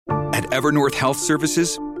At Evernorth Health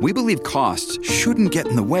Services, we believe costs shouldn't get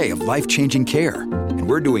in the way of life-changing care, and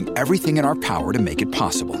we're doing everything in our power to make it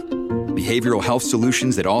possible. Behavioral health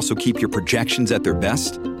solutions that also keep your projections at their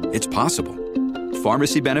best? It's possible.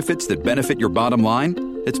 Pharmacy benefits that benefit your bottom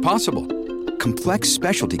line? It's possible. Complex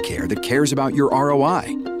specialty care that cares about your ROI?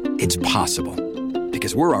 It's possible.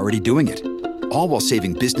 Because we're already doing it. All while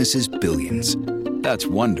saving businesses billions. That's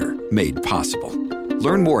Wonder made possible.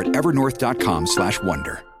 Learn more at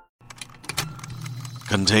evernorth.com/wonder.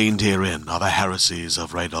 Contained herein are the heresies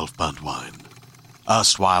of Radolf Burntwine,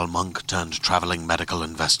 erstwhile monk turned traveling medical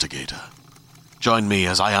investigator. Join me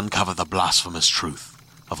as I uncover the blasphemous truth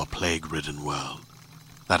of a plague-ridden world,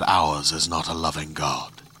 that ours is not a loving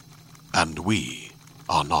God, and we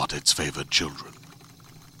are not its favored children.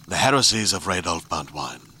 The heresies of Radolf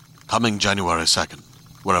Burntwine, coming January 2nd,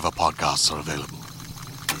 wherever podcasts are available.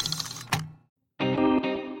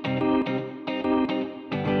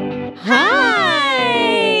 Hi!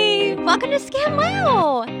 Welcome to Scam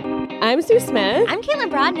Wow! I'm Sue Smith. I'm Caitlin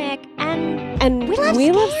Brodnick, and we love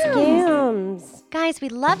scams. Guys, we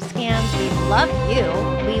love scams. We love you.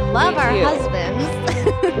 We love our husbands.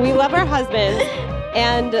 We love our husbands.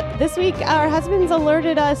 And this week, our husbands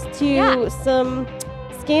alerted us to some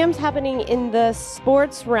scams happening in the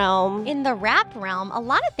sports realm. In the rap realm, a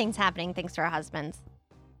lot of things happening thanks to our husbands.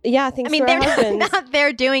 Yeah, thanks to our husbands.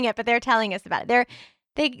 They're doing it, but they're telling us about it.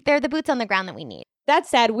 They're the boots on the ground that we need. That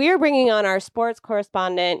said, we're bringing on our sports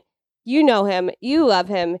correspondent. You know him. You love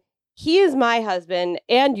him. He is my husband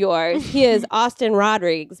and yours. He is Austin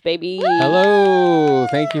Rodriguez, baby. Hello.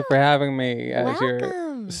 Thank you for having me as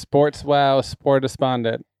Welcome. your Sports Wow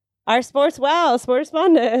Sportespondent. Our sports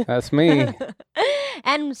correspondent. That's me.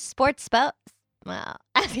 And sports spouse. Well,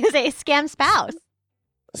 I was going to say scam spouse.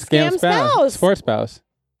 Scam spouse. Sports spouse.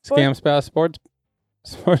 Scam spouse. Sports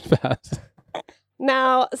spouse.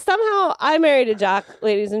 Now, somehow I married a jock,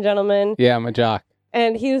 ladies and gentlemen. Yeah, I'm a jock.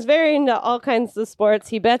 And he was very into all kinds of sports.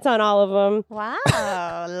 He bets on all of them. Wow.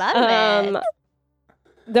 Love it.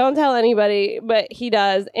 Don't tell anybody, but he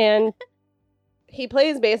does. And he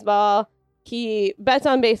plays baseball. He bets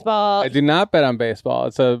on baseball. I do not bet on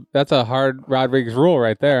baseball. That's a hard Rodriguez rule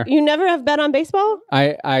right there. You never have bet on baseball?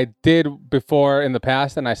 I did before in the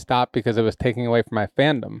past, and I stopped because it was taking away from my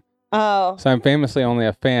fandom. Oh. So I'm famously only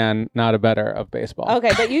a fan, not a bettor of baseball.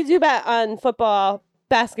 Okay, but you do bet on football,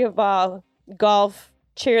 basketball, golf,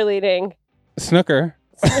 cheerleading. Snooker.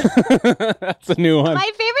 That's a new one. My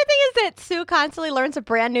favorite thing is that Sue constantly learns a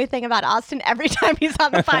brand new thing about Austin every time he's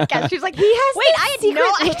on the podcast. She's like, I had no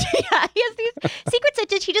idea. He has these secrets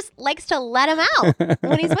that he just likes to let him out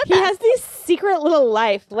when he's with us. He has this secret little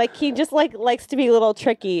life. Like, he just likes to be a little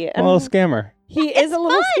tricky. A little scammer. He is a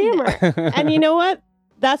little scammer. And you know what?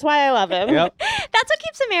 That's why I love him. Yep. That's what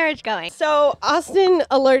keeps a marriage going. So Austin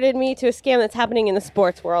alerted me to a scam that's happening in the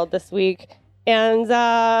sports world this week. And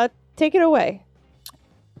take it away.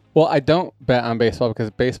 Well, I don't bet on baseball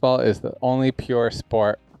because baseball is the only pure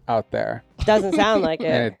sport out there. Doesn't sound like it.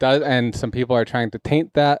 And it does, and some people are trying to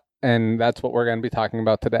taint that, and that's what we're going to be talking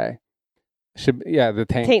about today. The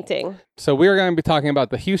Tainting. So we're going to be talking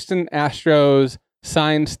about the Houston Astros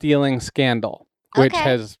sign stealing scandal, which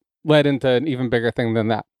has led into an even bigger thing than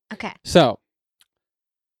that. Okay. So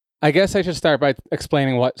I guess I should start by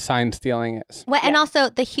explaining what sign stealing is. Well, and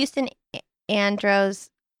also the Houston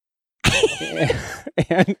Andros.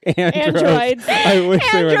 Androids. I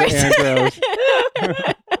wish they were the Andros.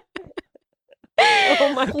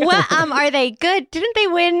 Oh my God. What are they good? Didn't they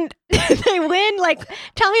win? They win? Like,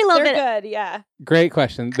 tell me a little They're bit. good, yeah. Great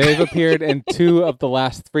question. They've appeared in 2 of the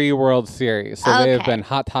last 3 World Series, so they have been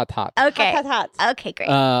hot. Okay. Hot. Okay, great.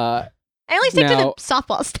 Uh, I only stick to the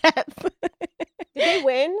softball stats. Did they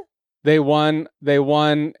win? They won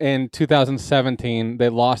in 2017. They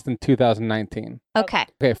lost in 2019. Okay.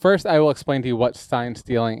 Okay, first I will explain to you what sign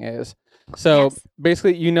stealing is. So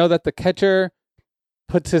basically, you know that the catcher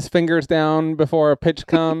puts his fingers down before a pitch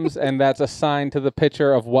comes, and that's a sign to the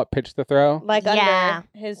pitcher of what pitch to throw. Like under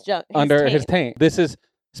his His taint. This is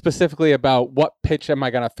specifically about what pitch am I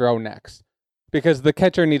going to throw next. Because the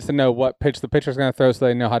catcher needs to know what pitch the pitcher's going to throw so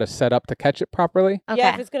they know how to set up to catch it properly. Okay.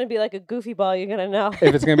 Yeah, if it's going to be like a goofy ball, you're going to know.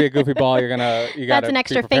 If it's going to be a goofy ball, you got That's an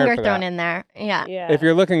extra finger thrown in there. Yeah. If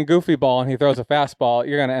you're looking goofy ball and he throws a fastball,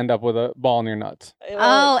 you're going to end up with a ball in your nuts. It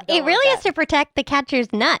really is to protect the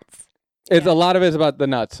catcher's nuts. It's a lot of it is about the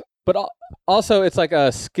nuts. But also, it's like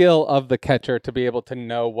a skill of the catcher to be able to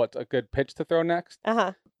know what's a good pitch to throw next.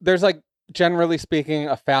 Uh-huh. There's like, generally speaking,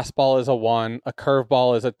 a fastball is a 1, a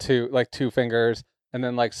curveball is a 2, like 2 fingers. And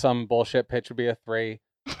then like some bullshit pitch would be a 3.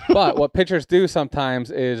 But what pitchers do sometimes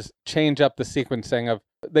is change up the sequencing of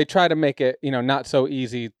They try to make it, not so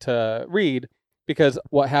easy to read, because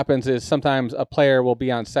what happens is sometimes a player will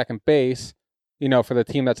be on second base, for the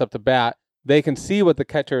team that's up to bat. They can see what the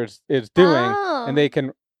catcher is doing, and they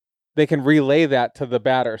can relay that to the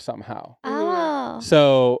batter somehow. Oh.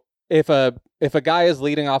 So if a guy is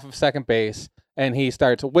leading off of second base and he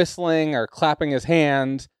starts whistling or clapping his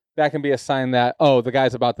hands, that can be a sign that, the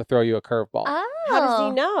guy's about to throw you a curveball. Oh. How does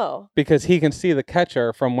he know? Because he can see the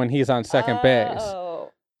catcher from when he's on second base.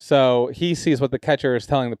 Oh, So he sees what the catcher is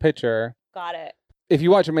telling the pitcher. got it. If you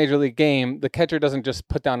watch a major league game, the catcher doesn't just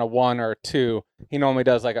put down a 1 or a 2. He normally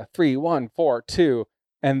does like a 3, 1, 4, 2.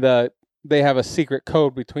 And they have a secret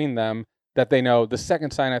code between them that they know the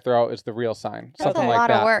second sign I throw out is the real sign. That's Something a like lot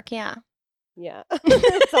that. of work, yeah. Yeah.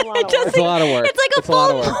 It's a lot of work. It's a lot of work. It's like a It's a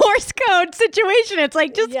lot of full work. Morse code situation. It's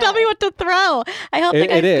like, just tell me what to throw. I hope the It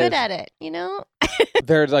guy's is. good at it,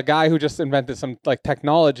 There's a guy who just invented some like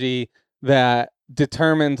technology that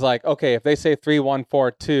determines like, okay, if they say 3, 1,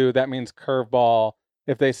 4, 2, that means curveball.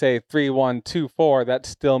 If they say 3, 1, 2, 4, that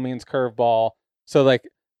still means curveball. So like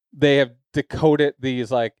they have decoded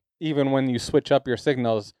these, like, even when you switch up your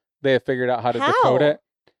signals, they have figured out how to decode it.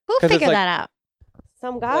 Who 'Cause it's figured like- that out?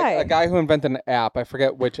 Some guy. Like a guy who invented an app. I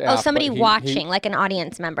forget which app. Oh, but somebody he- watching, like an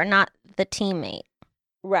audience member, not the teammate.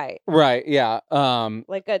 Right. Right. Yeah.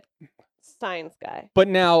 Like a science guy. But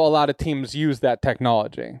now a lot of teams use that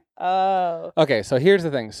technology. Oh. Okay, so here's the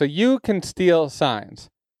thing. So you can steal signs.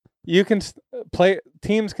 You can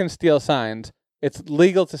teams can steal signs. It's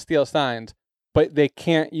legal to steal signs, but they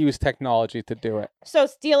can't use technology to do it. So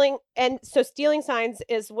stealing signs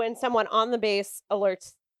is when someone on the base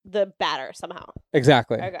alerts the batter somehow.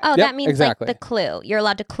 Exactly. Okay. Oh, Yep, that means exactly. like the clue. You're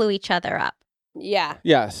allowed to clue each other up. Yeah.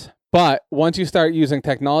 Yes. But once you start using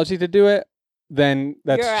technology to do it, then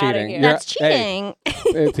that's You're outta cheating. here. That's Hey,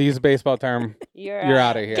 cheating. to use a baseball term, You're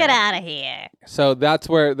out of here. Get out of here. So that's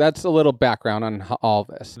a little background on all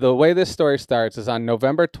this. The way this story starts is on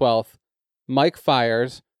November 12th, Mike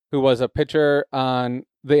Fiers, who was a pitcher on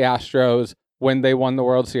the Astros when they won the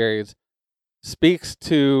World Series, speaks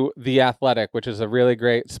to The Athletic, which is a really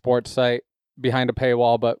great sports site behind a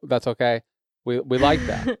paywall, but that's okay. We like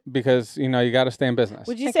that because, you got to stay in business.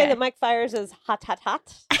 Would you say Okay. that Mike Fiers is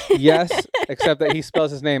hot? Yes, except that he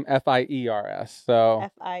spells his name Fiers. So,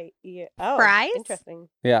 F-I-E. Oh, Fries? interesting.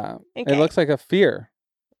 yeah, Okay. it looks like a fear.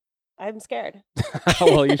 I'm scared.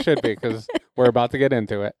 Well, you should be because we're about to get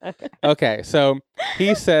into it. Okay, so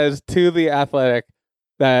he says to The Athletic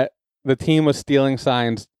that the team was stealing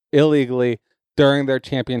signs illegally during their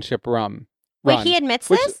championship run. Wait, he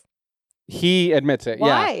admits Which- this? He admits it, yeah.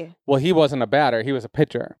 Why? Well, he wasn't a batter. He was a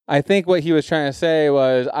pitcher. I think what he was trying to say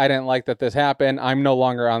was, I didn't like that this happened. I'm no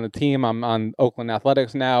longer on the team. I'm on Oakland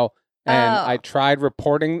Athletics now. And Oh. I tried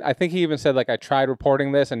reporting. I think he even said, like, I tried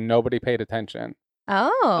reporting this and nobody paid attention.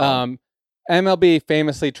 Oh. MLB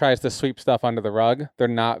famously tries to sweep stuff under the rug. They're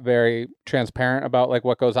not very transparent about like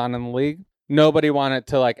what goes on in the league. Nobody wanted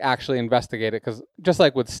to like actually investigate it because just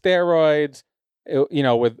like with steroids,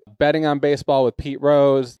 with betting on baseball with Pete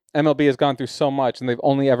Rose, MLB has gone through so much and they've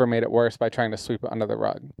only ever made it worse by trying to sweep it under the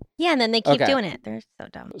rug. yeah, and then they keep okay. doing it. They're so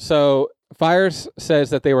dumb. So Fiers says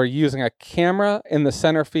that they were using a camera in the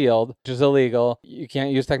center field, which is illegal. You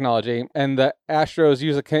can't use technology. And the Astros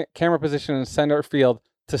use a camera position in center field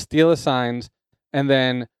to steal the signs. And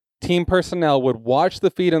then team personnel would watch the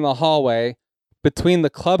feed in the hallway between the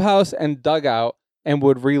clubhouse and dugout and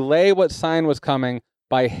would relay what sign was coming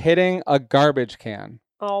by hitting a garbage can.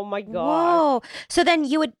 Oh my god. Whoa. So then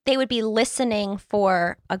they would be listening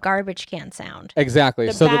for a garbage can sound. Exactly.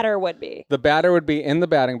 The So batter would be. the batter would be in the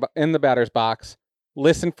batter's box,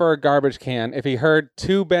 listen for a garbage can. If he heard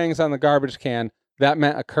 2 bangs on the garbage can, that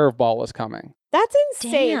meant a curveball was coming. That's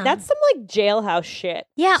insane. Damn. That's some like jailhouse shit.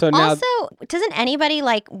 Yeah. So now- also, doesn't anybody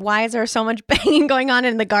like, why is there so much banging going on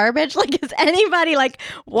in the garbage? Like, is anybody like,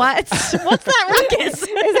 what's that ruckus? Is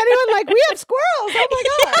anyone like, we have squirrels? Oh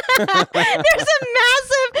my god. There's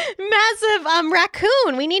a massive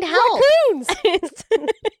raccoon. We need help. Raccoons.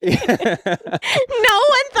 No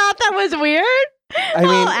one thought that was weird. I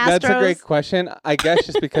mean, that's a Astros. great question. I guess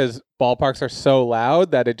just because ballparks are so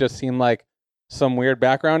loud that it just seemed like some weird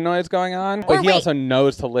background noise going on. But Or he wait. also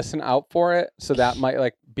knows to listen out for it, so that might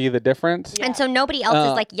like be the difference. Yeah. And so nobody else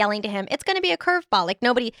is like yelling to him, it's going to be a curveball. Like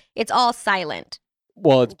nobody, it's all silent.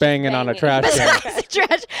 Well, it's banging on a banging. trash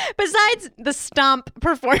can. Besides the stomp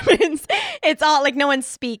performance, it's all like no one's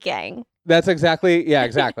speaking. That's exactly, yeah,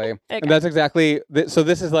 exactly. Okay. And that's exactly, so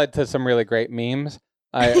this has led to some really great memes.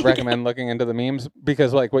 I recommend looking into the memes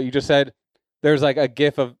because like what you just said, there's like a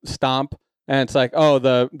gif of Stomp and it's like, oh,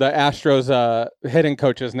 the Astros hitting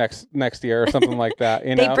coaches next year or something like that.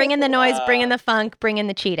 You know, They bring in the noise, bring in the funk, bring in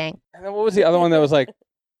the cheating. And then what was the other one that was like,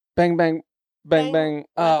 bang bang bang bang? With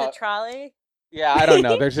the trolley. Yeah, I don't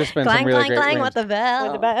know. There's just been Clang, some really clang, great clang memes. with the bell.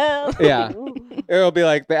 With the bell. Yeah. It'll be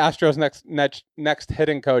like the Astros next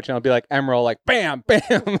hitting coach, and it'll be like Emerald, like bam, bam.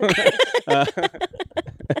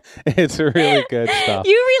 It's really good stuff.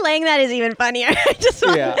 You relaying that is even funnier. I just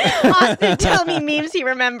want Austin tell me memes he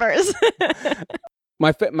remembers.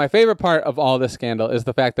 My favorite part of all this scandal is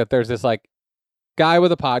the fact that there's this like guy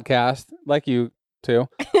with a podcast, like you two.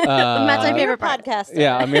 That's my favorite part. Podcast.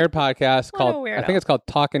 Yeah, a mirrored podcast What a called, I weirdo. think it's called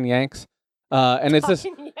Talkin' Yanks. And it's this.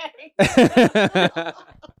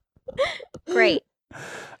 Great.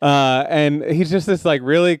 And he's just this like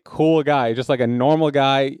really cool guy, just like a normal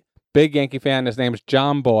guy, big Yankee fan. His name's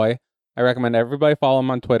John Boy. I recommend everybody follow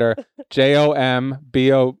him on Twitter.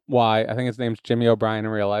 JOMBOY. I think his name's Jimmy O'Brien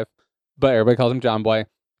in real life, but everybody calls him John Boy.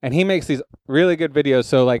 And he makes these really good videos.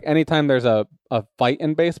 So like anytime there's a fight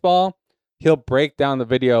in baseball, he'll break down the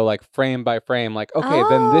video like frame by frame. Like, okay,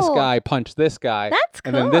 then this Oh. guy punched this guy, That's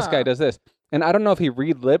cool. and then this guy does this. And I don't know if he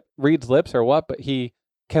reads lips or what, but he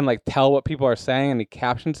can like tell what people are saying and he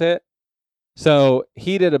captions it. So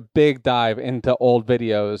he did a big dive into old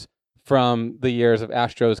videos from the years of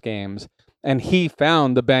Astros games, and he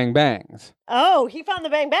found the Bang Bangs. Oh, he found the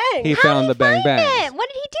bang bang. He found the Bang Bangs. What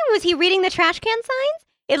did he do? Was he reading the trash can signs?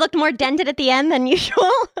 It looked more dented at the end than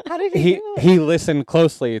usual. How did he He do it? he listened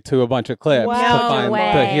closely to a bunch of clips Wow. No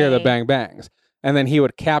to hear the way. Bang Bangs, and then he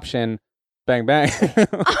would caption Bang Bang.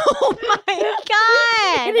 Oh my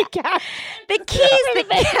god! The keys, the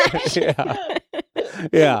cash.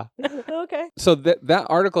 Yeah. Okay. So that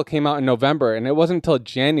article came out in November, and it wasn't until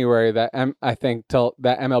January that till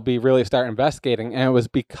that MLB really started investigating, and it was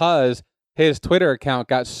because his Twitter account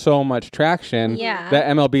got so much traction Yeah. that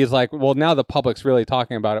MLB is like, well, now the public's really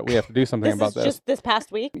talking about it. We have to do something This about is this. just this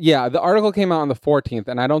past week. Yeah, the article came out on the 14th,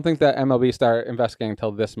 and I don't think that MLB started investigating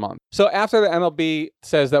until this month. So after the MLB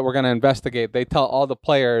says that we're going to investigate, they tell all the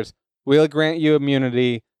players, we'll grant you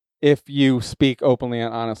immunity if you speak openly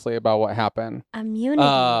and honestly about what happened. Immunity.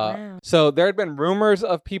 Wow. So there had been rumors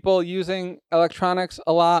of people using electronics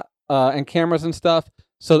a lot and cameras and stuff.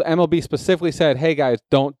 So the MLB specifically said, hey guys,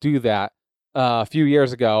 don't do that a few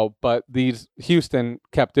years ago, but Houston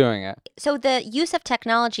kept doing it. So the use of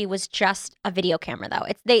technology was just a video camera, though.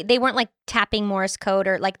 It's they weren't like tapping Morse code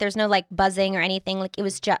or like there's no like buzzing or anything. Like it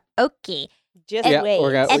was just okay. Just Yeah, wait.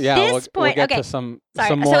 we're gonna, At yeah, this we'll point- get okay, to some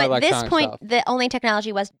Sorry. more So at electronic this point, stuff. the only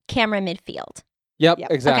technology was camera midfield. Yep,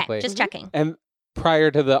 Yep. exactly. Okay, just checking. And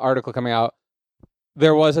prior to the article coming out,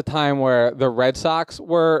 there was a time where the Red Sox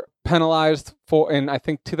were penalized in I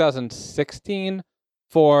think 2016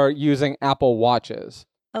 for using Apple Watches.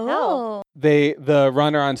 Oh, The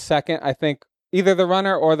runner on second, I think either the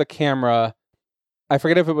runner or the camera, I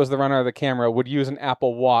forget if it was the runner or the camera, would use an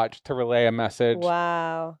Apple Watch to relay a message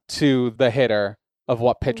Wow. to the hitter of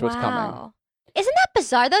what pitch was coming. wow. Isn't that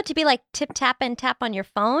bizarre though to be like tap and tap on your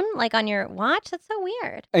phone, like on your watch? That's so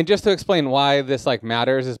weird. And just to explain why this like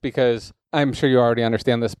matters is because I'm sure you already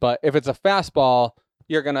understand this, but if it's a fastball,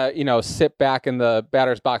 you're gonna, sit back in the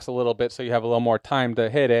batter's box a little bit so you have a little more time to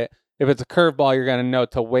hit it. If it's a curveball, you're gonna know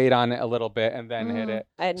to wait on it a little bit and then hit it.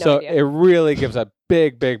 I had no So idea. it really gives a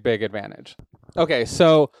big advantage. Okay,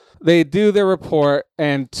 so they do their report,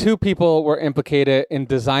 and two people were implicated in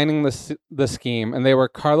designing the scheme, and they were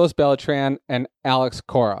Carlos Beltran and Alex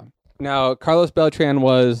Cora. Now, Carlos Beltran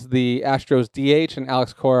was the Astros DH, and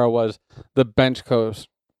Alex Cora was the bench coach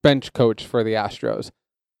for the Astros.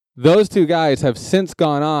 Those two guys have since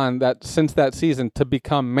gone on since that season to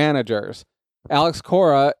become managers. Alex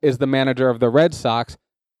Cora is the manager of the Red Sox.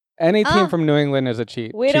 Any team Oh. from New England is a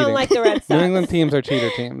cheat. We cheating. don't like the Red Sox. New England teams are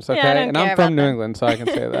cheater teams, okay? I don't And care I'm from about New them. England, so I can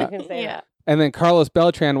say You that. can say that. And then Carlos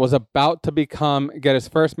Beltran was about to get his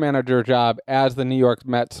first manager job as the New York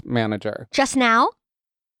Mets manager. Just now?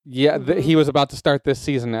 Yeah, Mhm. he was about to start this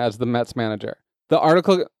season as the Mets manager. The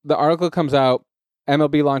article comes out.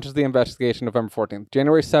 MLB launches the investigation November 14th.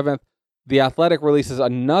 January 7th, The Athletic releases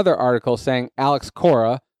another article saying Alex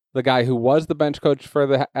Cora, the guy who was the bench coach for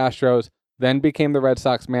the Astros, then became the Red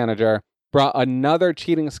Sox manager, brought another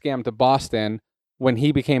cheating scam to Boston when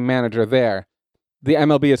he became manager there. The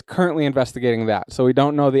MLB is currently investigating that, so we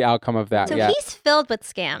don't know the outcome of that So yet. he's filled with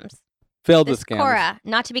scams. Filled This with scams. Cora,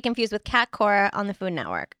 not to be confused with Kat Cora on the Food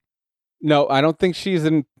Network. No, I don't think she's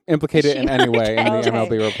implicated Is she in any way in the Okay.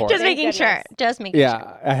 MLB report. Just Thank making sure. goodness. Just making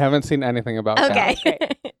Yeah, I haven't seen anything about sure. that. Okay.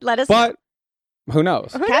 Let us know. But who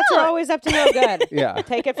knows? Who Cats knows? are always up to no good. Yeah.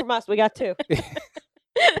 Take it from us. We got two.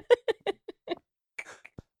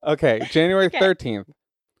 Okay, January Okay. 13th.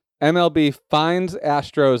 MLB fines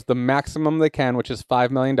Astros the maximum they can, which is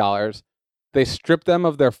 $5 million. They strip them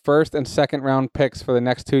of their first and second round picks for the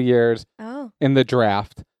next 2 years in the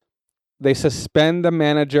draft. They suspend the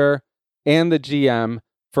manager and the GM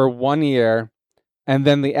for 1 year. And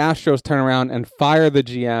then the Astros turn around and fire the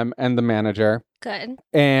GM and the manager. Good.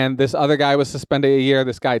 And this other guy was suspended a year.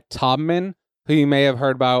 This guy, Taubman, who you may have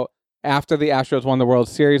heard about after the Astros won the World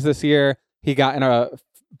Series this year. He got in a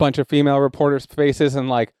bunch of female reporters' faces and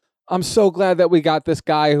like, I'm so glad that we got this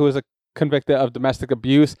guy who was convicted of domestic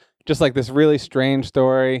abuse. Just like this really strange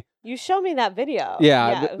story. You showed me that video.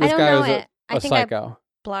 Yeah. This guy was a psycho. I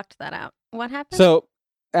blocked that out. What happened? So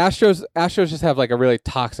Astros just have like a really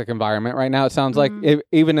toxic environment right now. It sounds like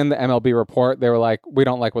even in the MLB report, they were like, we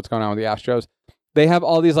don't like what's going on with the Astros. They have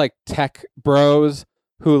all these like tech bros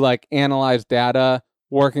who like analyze data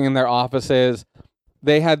working in their offices.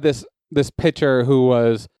 They had this pitcher who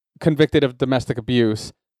was convicted of domestic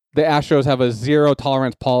abuse. The Astros have a 0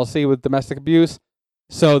 tolerance policy with domestic abuse.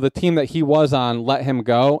 So the team that he was on let him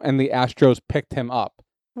go and the Astros picked him up.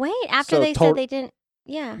 Wait, after they said they didn't.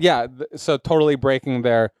 Yeah. Yeah. So totally breaking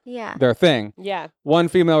their thing. Yeah. One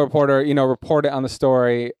female reporter, reported on the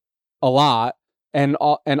story a lot and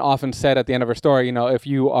often said at the end of her story, if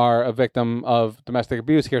you are a victim of domestic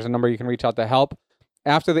abuse, here's a number you can reach out to help.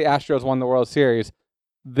 After the Astros won the World Series,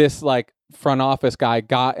 this like front office guy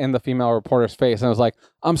got in the female reporter's face and was like,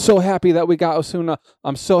 I'm so happy that we got Osuna.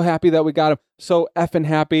 I'm so happy that we got him. So effing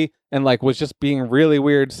happy. And like was just being really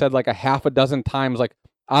weird, said like a half a dozen times, like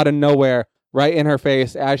out of nowhere, right in her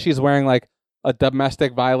face as she's wearing like a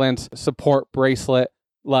domestic violence support bracelet,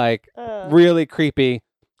 like really creepy.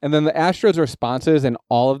 And then the Astros' responses in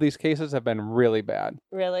all of these cases have been really bad.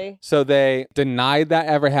 Really? So they denied that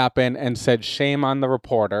ever happened and said shame on the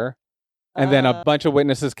reporter. And then a bunch of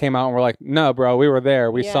witnesses came out and were like, no, bro, we were there.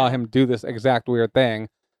 We saw him do this exact weird thing.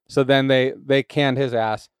 So then they canned his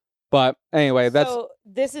ass. But anyway, So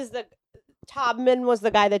this is Taubman was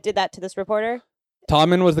the guy that did that to this reporter?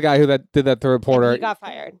 Taubman was the guy who did that to the reporter. And he got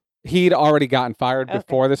fired. He'd already gotten fired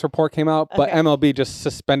before this report came out. But MLB just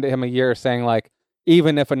suspended him a year saying like,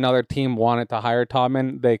 even if another team wanted to hire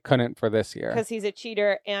Taubman, they couldn't for this year. Because he's a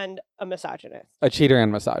cheater and a misogynist. A cheater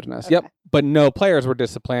and misogynist. Yep. But no players were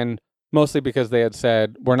disciplined. Mostly because they had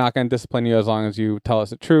said, we're not going to discipline you as long as you tell us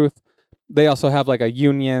the truth. They also have like a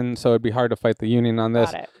union, so it'd be hard to fight the union on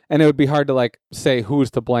this. And it would be hard to like say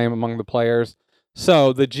who's to blame among the players.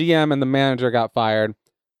 So the GM and the manager got fired.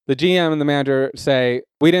 The GM and the manager say,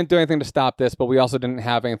 we didn't do anything to stop this, but we also didn't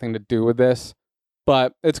have anything to do with this.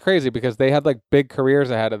 But it's crazy because they had like big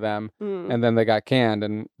careers ahead of them and then they got canned.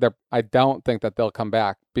 And I don't think that they'll come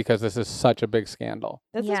back because this is such a big scandal.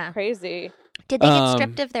 This is crazy. Did they get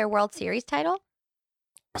stripped of their World Series title?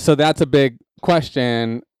 So that's a big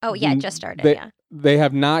question. Oh, yeah, it just started, They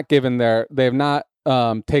have not taken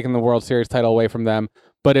the World Series title away from them.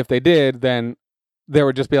 But if they did, then there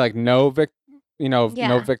would just be like no victor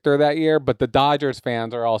that year. But the Dodgers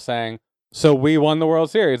fans are all saying, so we won the World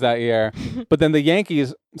Series that year. But then the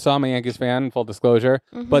Yankees, so I'm a Yankees fan, full disclosure,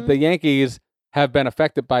 but the Yankees have been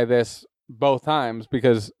affected by this both times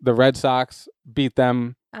because the Red Sox beat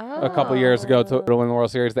them a couple years ago to win the World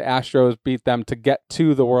Series. The Astros beat them to get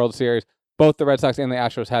to the World Series. Both the Red Sox and the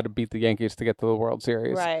Astros had to beat the Yankees to get to the World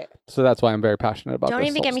Series. Right. So that's why I'm very passionate about this. Don't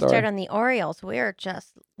even get me started on the Orioles. We're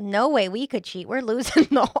just, no way we could cheat. We're losing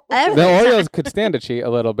The Orioles could stand to cheat a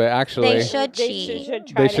little bit, actually. They should cheat. They should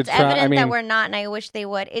try. It's evident that we're not, and I wish they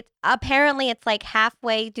would. Apparently it's like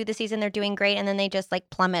halfway through the season they're doing great, and then they just like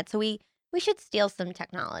plummet. So we should steal some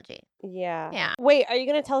technology. Yeah. Wait, are you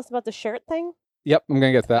going to tell us about the shirt thing? Yep, I'm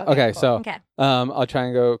going to get to that. Okay, cool. So I'll try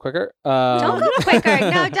and go quicker. Don't go quicker.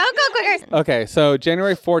 No, don't go quicker. Okay, so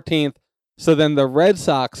January 14th. So then the Red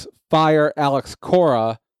Sox fire Alex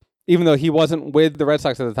Cora, even though he wasn't with the Red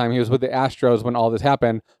Sox at the time. He was with the Astros when all this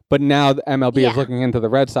happened. But now the MLB is looking into the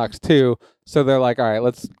Red Sox too. So they're like, all right,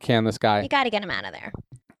 let's can this guy. You got to get him out of there.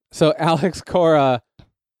 So Alex Cora,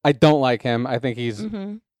 I don't like him. I think he's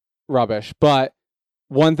rubbish. But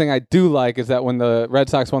one thing I do like is that when the Red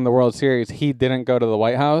Sox won the World Series, he didn't go to the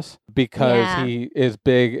White House because he is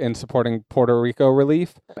big in supporting Puerto Rico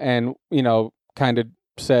relief and, kind of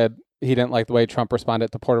said he didn't like the way Trump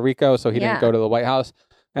responded to Puerto Rico, so he didn't go to the White House.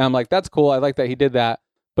 And I'm like, that's cool. I like that he did that.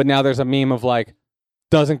 But now there's a meme of like,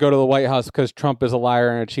 doesn't go to the White House because Trump is a liar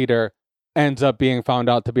and a cheater, ends up being found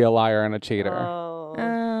out to be a liar and a cheater.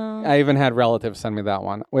 I even had relatives send me that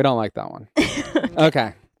one. We don't like that one.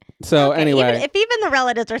 Okay. So anyway, if even the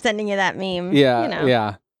relatives are sending you that meme,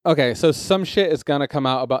 yeah. Okay, so some shit is gonna come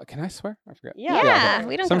out about. Can I swear? I forget. Yeah,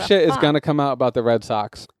 we don't. Some shit is gonna come out about the Red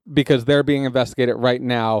Sox because they're being investigated right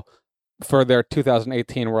now. for their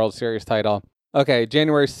 2018 World Series title. Okay,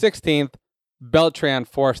 January 16th, Beltran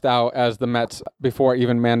forced out as the Mets before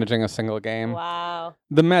even managing a single game. Wow.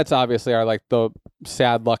 The Mets obviously are like the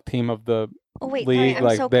sad luck team of the league. I'm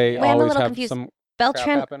like so, they I'm a always little have confused. some crap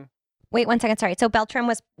Beltran. happen. Wait 1 second. Sorry. So Beltran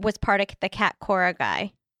was part of the Cat Cora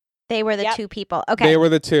guy. They were the Yep. two people. Okay. They were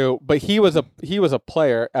the two, but he was a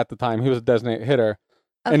player at the time. He was a designated hitter.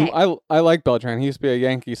 Okay. And I like Beltran. He used to be a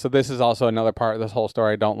Yankee, so this is also another part of this whole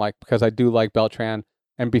story I don't like because I do like Beltran.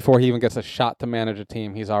 And before he even gets a shot to manage a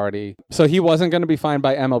team, he's already... So he wasn't going to be fined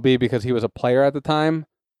by MLB because he was a player at the time,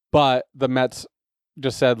 but the Mets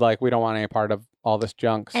just said, like, we don't want any part of all this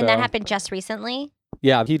junk. And that happened just recently?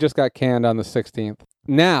 Yeah, he just got canned on the 16th.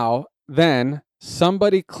 Now, then,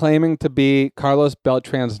 somebody claiming to be Carlos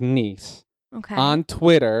Beltran's niece Okay. on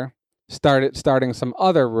Twitter starting some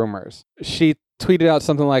other rumors. She tweeted out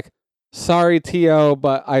something like, "Sorry, T.O.,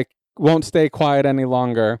 but I won't stay quiet any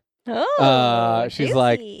longer." She's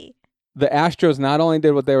like, juicy. the Astros not only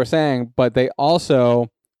did what they were saying, but they also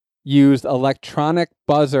used electronic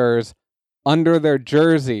buzzers under their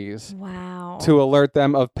jerseys Wow. to alert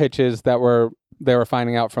them of pitches that they were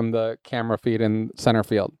finding out from the camera feed in center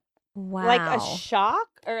field. Wow. Like a shock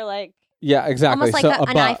or like Yeah, exactly. Almost like so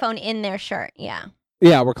an iPhone in their shirt. Yeah.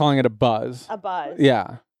 Yeah, we're calling it a buzz. a buzz.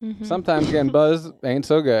 Yeah. Mhm. Sometimes getting buzzed ain't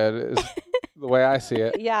so good, is the way I see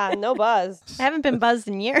it. Yeah, no buzz. I haven't been buzzed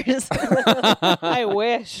in years. I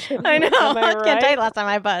wish. I know. Am I I can't tell you right? the last time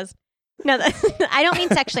I buzzed. No, I don't mean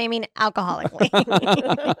sexually. I mean alcoholically.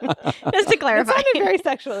 Just to It clarify. sounded very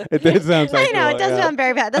sexual. It did sound I sexual. know it does yeah. sound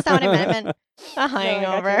very bad. That's not what I meant. I meant a I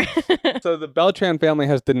hangover. So the Beltran family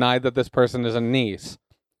has denied that this person is a niece,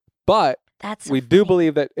 but That's we do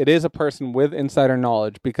believe that it is a person with insider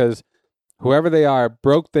knowledge because whoever they are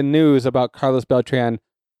broke the news about Carlos Beltran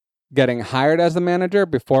getting hired as the manager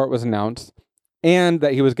before it was announced and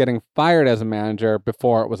that he was getting fired as a manager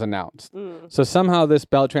before it was announced. Mm. So somehow this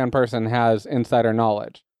Beltran person has insider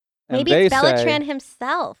knowledge. And Maybe they it's say, Beltran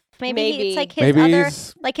himself. Maybe. Maybe. It's like his Maybe other,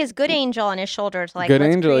 he's- like his good angel on his shoulder to like Good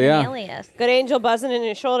let's angel, create an yeah. alias. Good angel buzzing in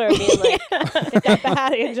his shoulder, being like, "Get that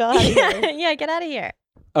bad angel out of here." Yeah, get out of here.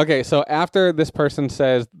 Okay, so after this person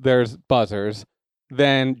says there's buzzers,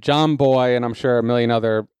 then John Boy and I'm sure a million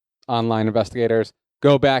other online investigators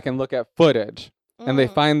go back and look at footage. And they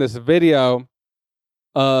Mm. find this video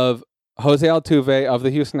of Jose Altuve of the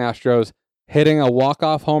Houston Astros hitting a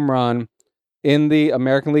walk-off home run in the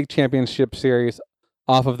American League Championship Series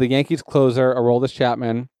off of the Yankees closer, Aroldis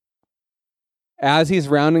Chapman. As he's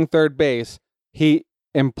rounding third base, he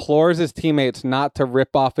implores his teammates not to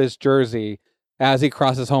rip off his jersey as he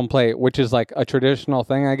crosses home plate, which is like a traditional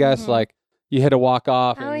thing, I guess. Mhm. Like you hit a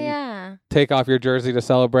walk-off Oh and you yeah. take off your jersey to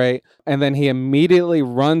celebrate. And then he immediately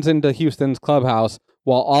runs into Houston's clubhouse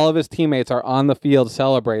while all of his teammates are on the field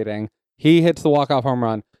celebrating. He hits the walk-off home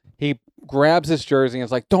run. He grabs his jersey and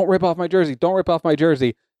is like, "Don't rip off my jersey. Don't rip off my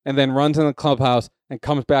jersey." And then runs in the clubhouse and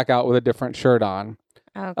comes back out with a different shirt on.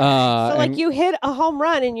 Okay. So like and- you hit a home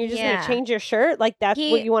run and you're just Yeah. gonna change your shirt? Like that's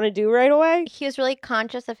He- what you want to do right away? He was really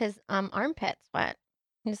conscious of his armpit sweat.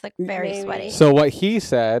 He's like very Maybe. sweaty. So what he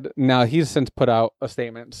said, now he's since put out a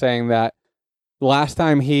statement saying that last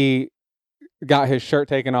time he got his shirt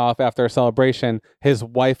taken off after a celebration, his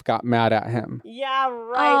wife got mad at him. Yeah,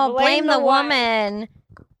 right. Oh, blame the wife. woman.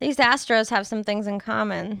 These Astros have some things in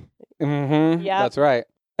common. Mm-hmm. Yep. That's right.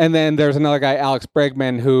 And then there's another guy, Alex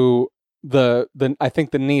Bregman, who the I think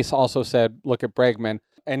the niece also said, "Look at Bregman,"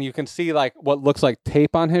 and you can see like what looks like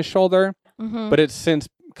tape on his shoulder, Mm-hmm. but it's since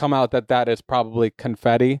come out that is probably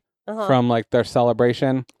confetti Uh-huh. from like their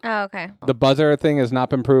celebration. Oh, okay. The buzzer thing has not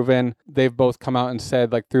been proven. They've both come out and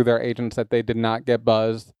said, like, through their agents that they did not get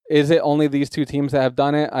buzzed. Is it only these two teams that have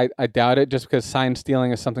done it? I doubt it, just because sign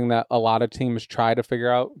stealing is something that a lot of teams try to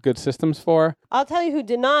figure out good systems for. I'll tell you who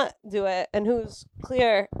did not do it and who's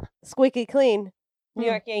clear, squeaky clean. New Hmm.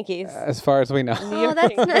 York Yankees. As far as we know. New Oh, York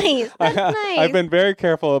that's Yankees. nice. That's nice. I've been very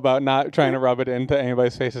careful about not trying to rub it into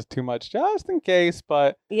anybody's faces too much, just in case.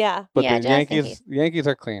 But Yeah, the Yeah, just in Yankees, case. Yankees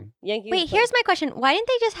are clean. Yankees. Wait, here's my question. Why didn't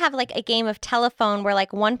they just have like a game of telephone where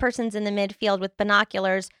like one person's in the midfield with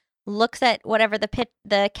binoculars, looks at whatever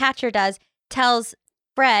the catcher does, tells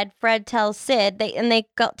Fred tells Sid, they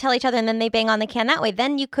go tell each other and then they bang on the can that way.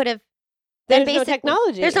 Then you could have There's no basically-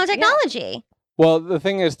 technology. There's no Yeah. technology. Well, the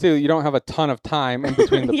thing is, too, you don't have a ton of time in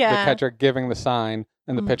between the Yeah. catcher giving the sign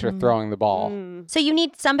and the pitcher Mhm. throwing the ball. Mm. So you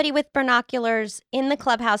need somebody with binoculars in the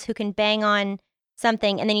clubhouse who can bang on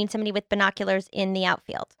something, and then you need somebody with binoculars in the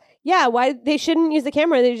outfield. Yeah, why they shouldn't use the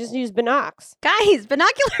camera? They just use binocs. Guys,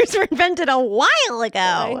 binoculars were invented a while I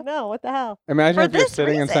ago. know. What the hell? Imagine For if you're this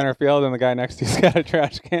sitting in reason. center field and the guy next to you's got a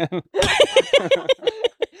trash can.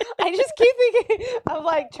 I I just keep thinking of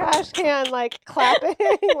like trash can, like clapping.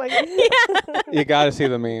 Like, You got to see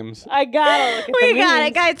the memes. I gotta look at We the got memes.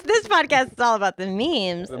 it, guys. This podcast is all about the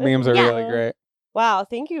memes. The memes are Yeah. really great. Wow,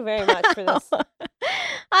 thank you very much for this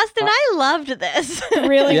Austin, I loved this.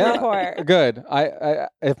 thrilling Yeah. report. Good. I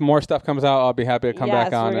if more stuff comes out, I'll be happy to come Yes,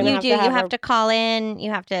 back on. we're and- gonna You have do. to You have have her- to call in.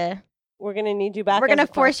 You have to. We're gonna need you back. We're as gonna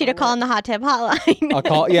a force you to call in correspondent. the hot tip hotline. I'll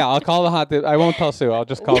call. Yeah, I'll call the hot tip. I won't tell Sue. I'll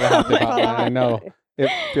just call the hot tip Call the hotline. I hot know tip. it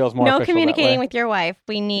feels more No official that communicating way. with your wife.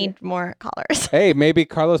 We need more callers. Hey, maybe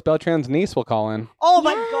Carlos Beltran's niece will call in. Oh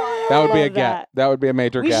my Yeah. god, That would be a love get. that. That would be a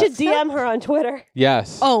major We get. should DM her on Twitter.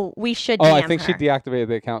 Yes. Oh, we should. Oh, I DM think she her. deactivated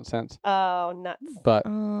the account since, Oh, nuts. but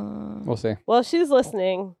Oh. we'll see. Well, she's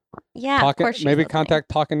listening. Yeah, of Talkin- course. she's maybe listening. contact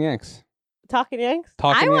Talking Yanks. Talking Yanks.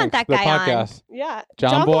 Talking I Yanks, want that the guy on. podcast. Yeah,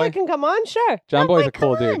 John Boy? can come on. Sure, John Boy's Boy, a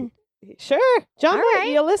cool come dude. on. sure. John All Boy, right.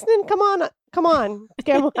 you listening? Come on,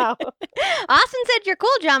 Scam wow. Austin said you're cool,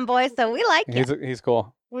 John Boy, so we like you. He's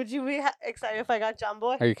cool. Would you be excited if I got John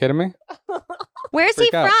Boy? Are you kidding me? Where's he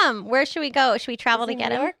freak out. from? Where should we go? Should we travel to Is he get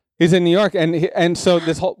New him? York? He's in New York, and so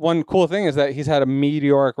this whole one cool thing is that he's had a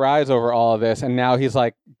meteoric rise over all of this, and now he's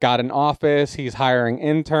like got an office. He's hiring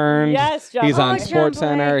interns. Yes, John. He's Boy. on John Sports Boy.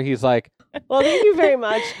 Center. He's like, Well, thank you very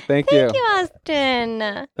much. thank Thank you. you,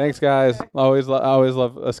 Austin. Thanks, guys. Always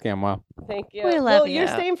love a scam. Wow. Thank you. We love well, you. you're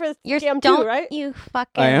staying for You're Scam don't 2, right? you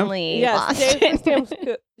fucking I am? leave, Yes, stay Austin.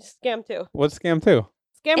 for Scam 2. What's scam 2?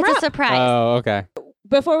 Scam It's wrap. a surprise. Oh, okay.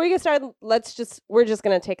 Before we get started, we're just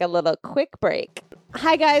going to take a little quick break.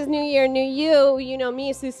 Hi guys, new year, new you. You know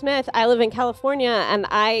me, Sue Smith. I live in California and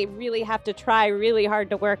I really have to try really hard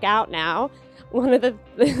to work out now. One of the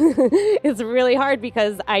it's really hard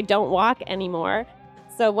because I don't walk anymore.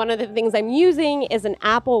 So one of the things I'm using is an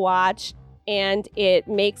Apple Watch and it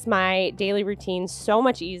makes my daily routine so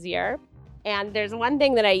much easier. And there's one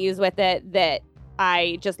thing that I use with it that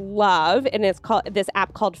I just love, and it's called this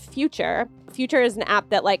app called Future. Future is an app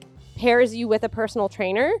that like pairs you with a personal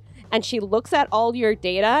trainer, and she looks at all your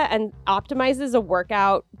data and optimizes a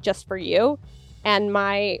workout just for you. And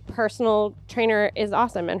my personal trainer is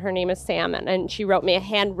awesome, and her name is Sam, and she wrote me a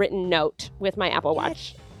handwritten note with my Apple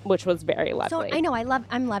Watch, which was very So lovely. I know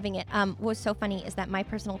I'm loving it. What was so funny is that my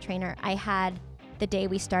personal trainer, I had the day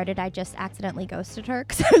we started, I just accidentally ghosted her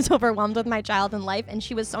because I was overwhelmed with my child and life, and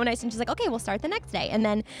she was so nice, and she's like, okay, we'll start the next day. And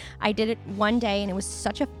then I did it one day, and it was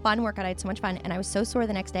such a fun workout. I had so much fun, and I was so sore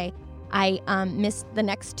the next day. I missed the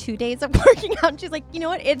next 2 days of working out. And she's like, you know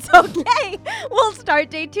what? It's okay. We'll start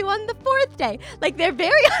day 2 on the 4th day. Like, they're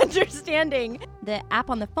very understanding. The app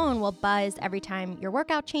on the phone will buzz every time your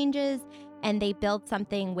workout changes, and they build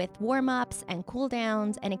something with warm-ups and cool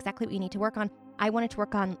downs and exactly what you need to work on. I wanted to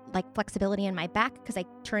work on like flexibility in my back because I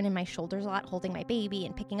turn in my shoulders a lot holding my baby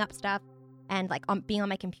and picking up stuff. And like being on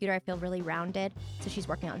my computer, I feel really rounded. So she's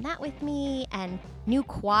working on that with me, and new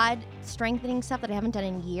quad strengthening stuff that I haven't done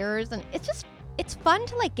in years. And it's fun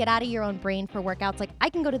to like get out of your own brain for workouts. Like I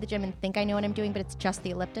can go to the gym and think I know what I'm doing, but it's just the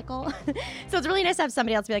elliptical. So it's really nice to have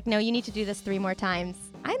somebody else be like, no, you need to do this 3 more times.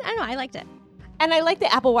 I don't know. I liked it. And I like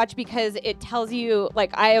the Apple Watch because it tells you, like,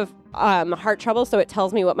 I have heart trouble, so it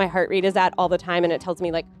tells me what my heart rate is at all the time, and it tells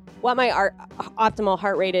me, like, what my optimal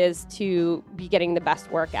heart rate is to be getting the best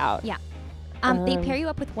workout. Yeah. They pair you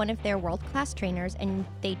up with one of their world-class trainers, and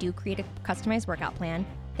they do create a customized workout plan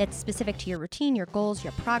that's specific to your routine, your goals,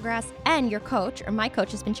 your progress, and your coach, or my coach,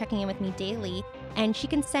 has been checking in with me daily, and she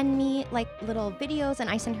can send me like little videos, and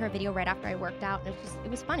I send her a video right after I worked out, and it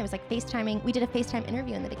was fun. It was like FaceTiming. We did a FaceTime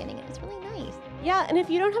interview in the beginning, and it was really nice. Yeah, and if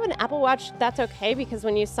you don't have an Apple Watch, that's okay, because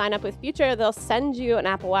when you sign up with Future, they'll send you an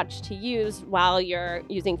Apple Watch to use while you're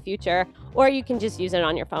using Future, or you can just use it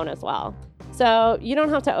on your phone as well. So you don't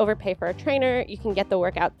have to overpay for a trainer. You can get the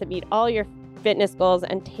workout to meet all your fitness goals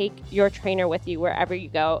and take your trainer with you wherever you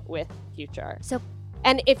go with Future. So,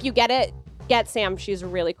 And if you get it, get Sam. She's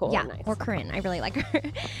really cool yeah, and nice. or Corinne. I really like her.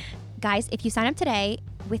 Guys, if you sign up today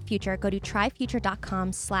with Future, go to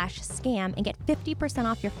tryfuture.com/scam and get 50%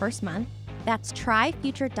 off your first month. That's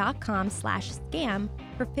tryfuture.com/scam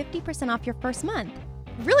for 50% off your first month.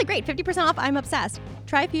 Really great. 50% off. I'm obsessed.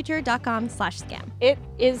 Tryfuture.com/scam. It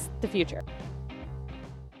is the future.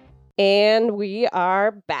 And we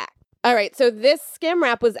are back. All right. So this scam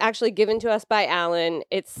wrap was actually given to us by Alan.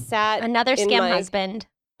 It sat Another in scam my- husband.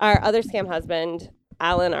 our other scam husband,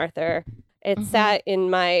 Alan Arthur. It sat in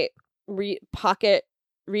my pocket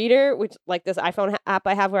reader, which like this iPhone app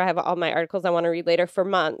I have where I have all my articles I want to read later for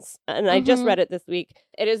months. And I just Mhm. read it this week.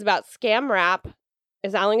 It is about scam rap.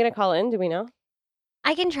 Is Alan going to call in? Do we know?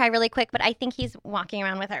 I can try really quick, but I think he's walking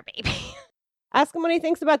around with our baby. Ask him what he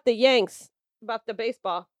thinks about the Yanks, about the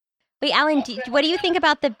baseball. Wait, Alan, what do you think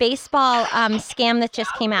about the baseball scam that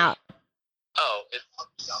just came out? Oh, it's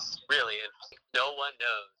really interesting. No one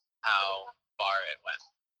knows how far it went.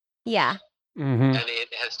 Yeah. Mm-hmm. And it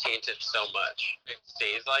has tainted so much. It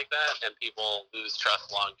stays like that, and people lose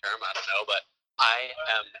trust long term. I don't know, but I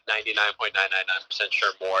am 99.999%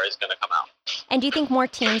 sure more is going to come out. And do you think more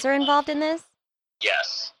teams are involved in this?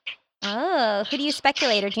 Yes. Oh, who do you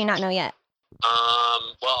speculate, or do you not know yet?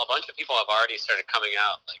 Well, a bunch of people have already started coming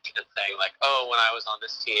out and saying oh, when I was on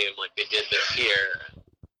this team, they did this here.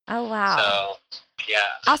 Oh, wow. So, yeah.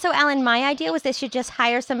 Also, Alan, my idea was they should just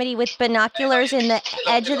hire somebody with binoculars in the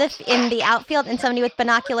edge of in the outfield and somebody with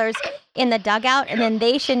binoculars in the dugout, and then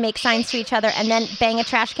they should make signs to each other and then bang a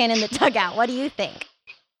trash can in the dugout. What do you think?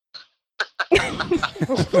 Banging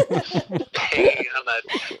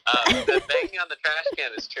on the trash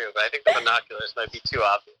can is true, but I think the binoculars might be too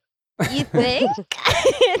obvious. You think?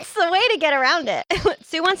 It's the way to get around it.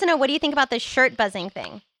 Sue wants to know, what do you think about the shirt buzzing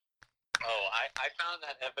thing? Oh, I found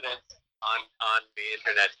that evidence on the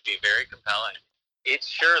internet to be very compelling. It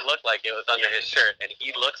sure looked like it was under his shirt, and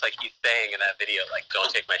he looks like he's saying in that video,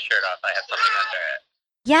 don't take my shirt off, I have something under it.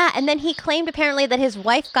 Yeah, and then he claimed apparently that his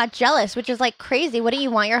wife got jealous, which is crazy. What do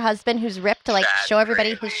you want your husband who's ripped to That's show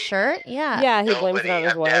everybody crazy. his shirt? Yeah. Yeah, he blames it on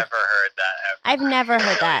his I've wife. never heard that ever. I've never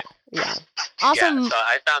heard that. Yeah. Also, Yeah, so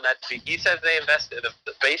I found that to be, he says they investigated,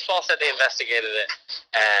 the baseball said they investigated it,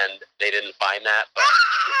 and they didn't find that, but it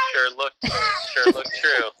sure looked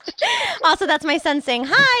true. also, that's my son saying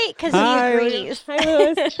hi because he Hi. agrees. Hi,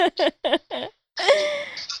 Lewis.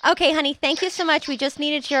 Okay, honey, thank you so much. We just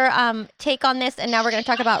needed your take on this, and now we're going to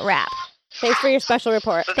talk about rap. Thanks for your special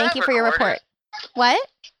report. Was Thank that you for your report. recorded? What?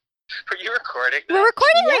 Were you recording that? We're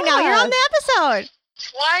recording right now. You're Yeah. on the episode.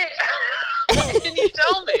 Why? Why didn't you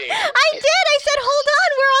tell me? I did. I said, hold on.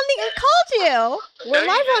 We're on the. I called you. We're No,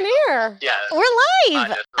 live you on air. Yeah. We're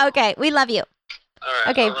live. Fine. Okay, we love you. All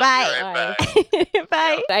right. Okay, I'll let you bye. right back.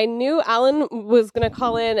 Bye. I knew Alan was going to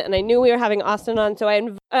call in, and I knew we were having Austin on, so I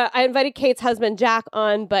invited Kate's husband, Jack,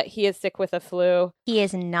 on, but he is sick with a flu. He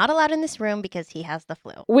is not allowed in this room because he has the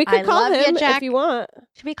flu. We could I call love him you, Jack. if you want.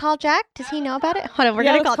 Should we call Jack? Does he know about it? Hold on, we're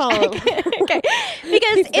Yeah, gonna let's call call Jack. Okay,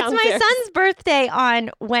 because He's it's my downstairs. son's birthday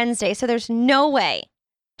on Wednesday, so there's no way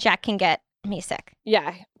Jack can get me sick,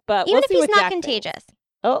 Yeah, but even we'll if see he's what not Jack thinks. contagious.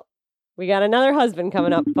 Oh, we got another husband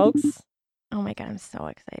coming up, folks. Oh my god, I'm so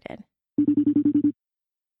excited.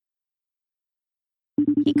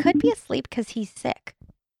 He could be asleep because he's sick.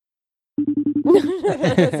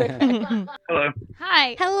 Hello.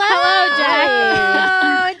 Hi. Hello, Jack.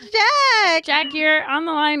 Oh, Jack. Jack, you're on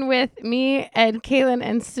the line with me and Kaylin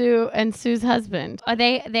and Sue and Sue's husband.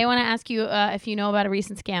 They want to ask you if you know about a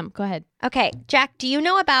recent scam. Go ahead. Okay, Jack, do you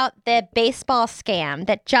know about the baseball scam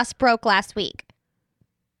that just broke last week?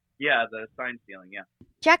 Yeah, the sign stealing, yeah.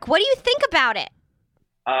 Jack, what do you think about it?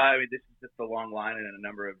 I mean, this is just a long line and a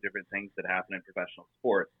number of different things that happen in professional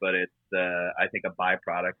sports, but it's, I think, a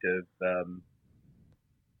byproduct of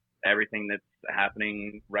everything that's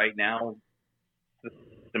happening right now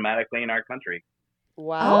systematically in our country.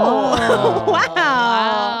 Wow. Oh, wow.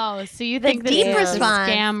 Wow. So you The think this deep is a response.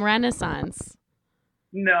 scam renaissance?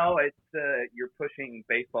 No, it's you're pushing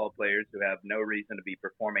baseball players who have no reason to be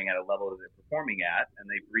performing at a level that they're performing at, and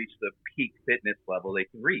they've reached the peak fitness level they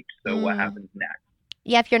can reach. So what happens next?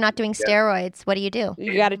 Yeah, if you're not doing steroids, what do?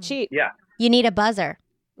 You got to cheat. Yeah, You need a buzzer.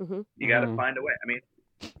 Mm-hmm. you got to Mhm. find a way. I mean,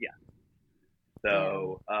 yeah.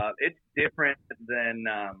 So it's different than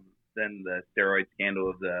the steroid scandal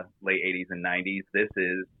of the late '80s and '90s.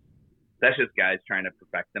 That's just guys trying to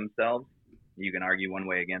perfect themselves. You can argue one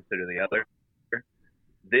way against it or the other.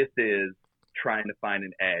 This is trying to find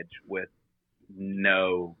an edge with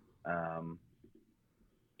no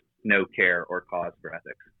care or cause for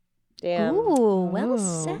ethics. Damn. Ooh, well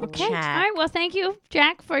said, Okay. All Jack. right. Well, thank you,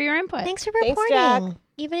 Jack, for your input. Thanks for Thanks, reporting, Jack.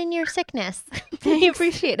 even in your sickness. We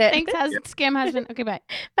appreciate it. Thanks, scam husband. Okay, bye.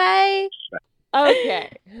 Bye. Okay.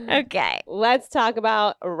 Okay. Let's talk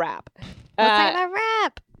about rap. Let's talk about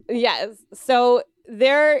rap. Yes. So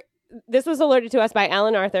this was alerted to us by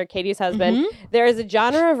Alan Arthur, Katie's husband. Mhm. There is a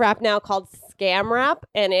genre of rap now called scam rap,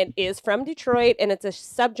 and it is from Detroit, and it's a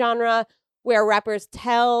subgenre where rappers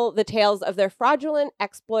tell the tales of their fraudulent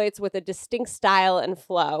exploits with a distinct style and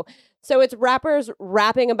flow. So it's rappers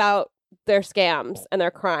rapping about their scams and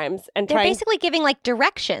their crimes and They're trying basically giving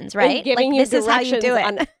directions, and right? giving like, you this is how you do it.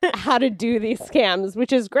 directions on how to do these scams,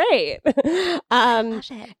 which is great.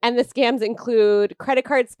 Gosh, it- And the scams include credit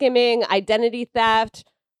card skimming, identity theft,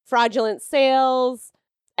 fraudulent sales,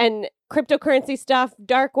 and cryptocurrency stuff,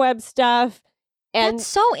 dark web stuff. And That's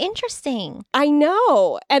so interesting. I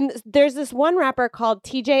know. And there's this one rapper called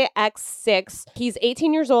TJX6. He's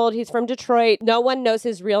 18 years old. He's from Detroit. No one knows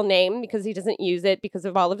his real name because he doesn't use it because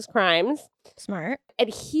of all of his crimes. Smart.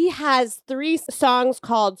 And he has 3 songs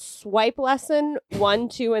called Swipe Lesson 1,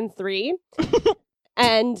 2, and 3.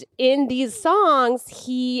 And in these songs,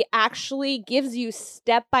 he actually gives you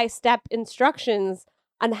step-by-step instructions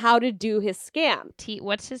on how to do his scam.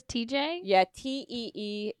 What's his TJ? Yeah,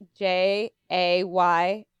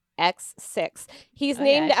 TEEJAYX6. He's Oh,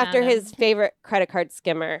 named yeah, I after found his favorite credit card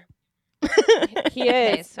skimmer. He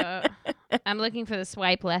Okay, is. so I'm looking for the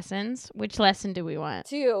swipe lessons. Which lesson do we want?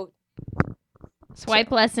 2.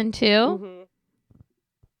 Swipe lesson 2. Mhm.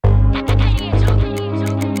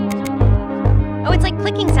 Oh, it's like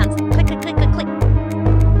clicking sounds. Click, click, click, click, click.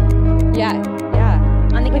 Yeah, yeah.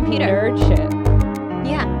 On the Like computer. nerd shit.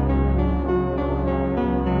 Yeah.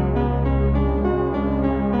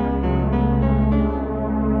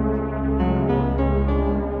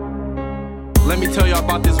 Let me tell y'all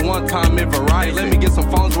about this one time in Variety. Let me get some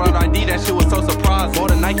phones without ID, that shit was so surprising. More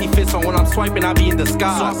than Nike fits on when I'm swiping, I be in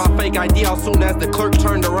disguise. Swap my fake ID out soon as the clerk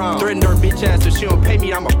turned around. Threatened her bitch ass, if she don't pay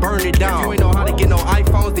me, I'ma burn it down. If you ain't know how to get no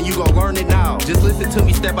iPhones, then you gon' learn it now. Just listen to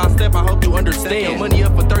me step by step, I hope you understand. Your money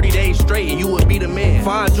up for 30 days straight and you would be the man.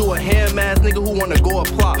 Find you a ham-ass nigga who wanna go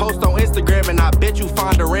apply. Post on Instagram and I bet you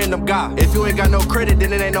find a random guy. If you ain't got no credit,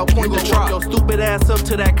 then it ain't no point to try. Your stupid ass up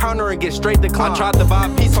to that counter and get straight declined. I tried to buy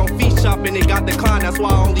a piece on Feast Shop and it got declined. That's why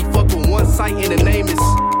I only fuck with one site and the name is...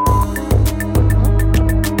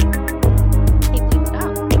 He bleeped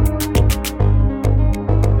out.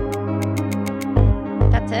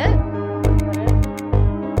 That's it?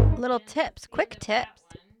 Little tips. Quick tips.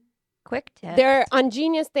 Quick tips. They're on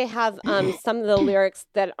Genius. They have some of the lyrics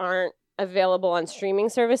that aren't available on streaming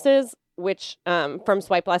services, which from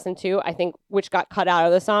Swipe Lesson 2, I think, which got cut out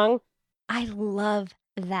of the song. I love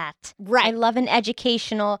that. Right. I love an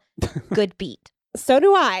educational good beat. So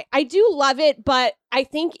do I. I do love it, but I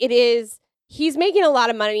think it is. He's making a lot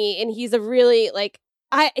of money, and he's a really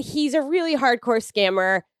he's a really hardcore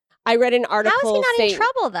scammer. I read an article. How is he not saying, in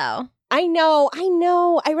trouble though? I know.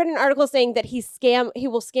 I read an article saying that he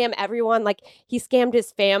will scam everyone. Like he scammed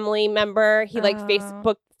his family member. He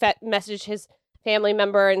Facebook messaged his family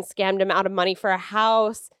member and scammed him out of money for a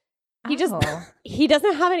house. He just he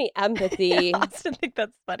doesn't have any empathy. Austin think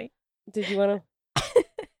that's funny. Did you want to?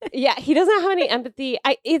 Yeah, he doesn't have any empathy.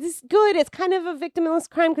 It's good. It's kind of a victimless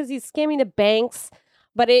crime because he's scamming the banks,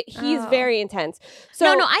 but he's very intense.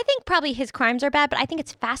 So No, I think probably his crimes are bad, but I think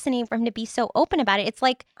it's fascinating for him to be so open about it. It's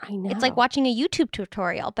like I know. it's like watching a YouTube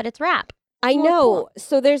tutorial, but it's rap. I Cool, know. cool.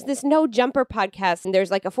 So there's this No Jumper podcast, and there's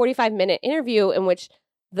like a 45-minute interview in which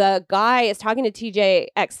the guy is talking to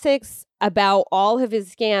TJX6 about all of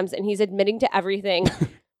his scams, and he's admitting to everything.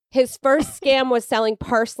 His first scam was selling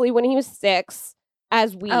parsley when he was 6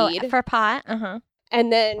 as weed. Oh, for pot? Uh-huh.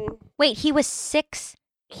 And then Wait, he was 6?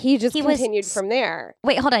 he just He was continued s- from there.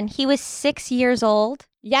 Wait, hold on. He was 6 years old?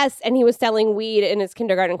 Yes, and he was selling weed in his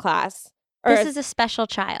kindergarten class. Or This is a special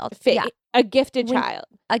child. a gifted When- child.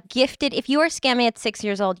 A gifted, if you are scamming at 6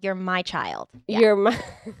 years old, you're my child. Yeah. You're my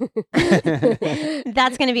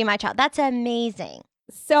That's going to be my child. That's amazing.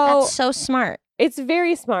 So That's so smart. it's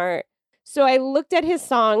very smart. So I looked at his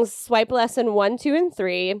songs, Swipe Lesson 1, 2, and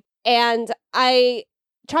 3, and I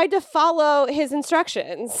tried to follow his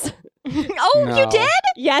instructions. Oh, No. you did?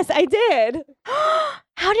 Yes, I did.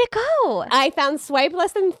 How'd it go? I found Swipe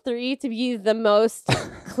Lesson 3 to be the most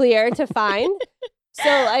clear to find.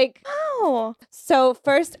 Oh. So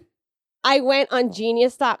first I went on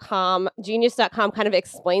Genius.com. Genius.com kind of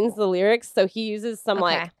explains the lyrics. So he uses some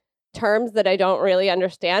Okay. like terms that I don't really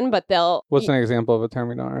understand, but they'll What's an example of a term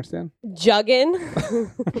you don't understand? juggin.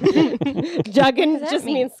 Juggin that just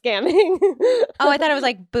mean? means scamming. Oh, I thought it was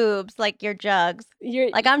like boobs, like your jugs. You're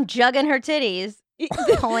Like I'm jugging her titties,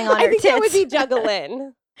 pulling on I her think tits. that would be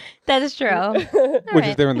juggalin. That is true. Which is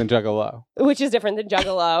right. different than juggalo. Which is different than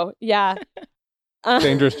juggalo. Yeah.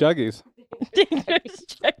 Dangerous juggies. Dangerous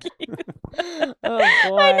juggies.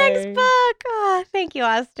 Oh, My next boy. book. Oh, thank you,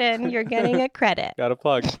 Austin. You're getting a credit. Got a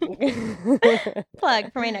plug.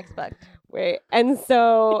 Plug for my next book. Wait, and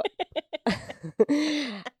so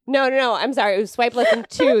no, I'm sorry. It was Swipe Lesson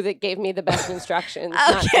 2 that gave me the best instructions.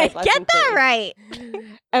 not Okay, Swipe Lesson get that 3. right.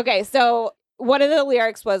 Okay, so one of the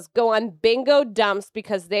lyrics was go on Bingo Dumps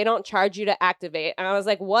because they don't charge you to activate. And I was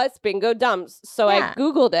like, what's Bingo Dumps? So Yeah. I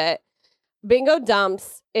Googled it. Bingo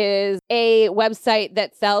Dumps is a website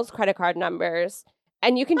that sells credit card numbers.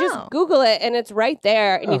 And you can just Oh. Google it and it's right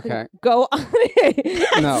there. And you Okay. can go on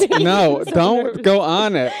it. No, See? no, don't go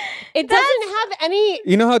on it. It doesn't have any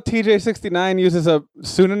You know how TJ69 uses a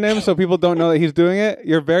pseudonym so people don't know that he's doing it?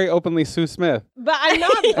 You're very openly Sue Smith. but I'm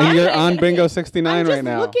not And buying you're on anything. Bingo 69 I'm just right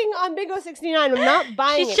now. looking on Bingo 69. I'm not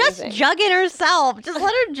buying She's just anything. jugging herself. Just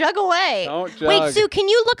let her jug away. Don't jug. Wait, Sue, can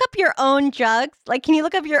you look up your own jugs? Like, can you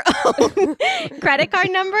look up your own credit card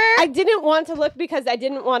number? I didn't want to look because I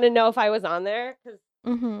didn't want to know if I was on there.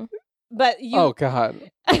 Mm-hmm. But you. Oh,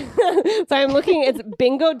 God. So I'm looking. It's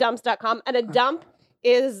bingodumps.com, and a dump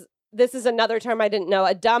is. This is another term I didn't know.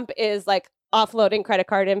 A dump is like offloading credit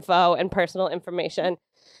card info and personal information.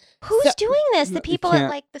 Who's doing this? The You people at can't-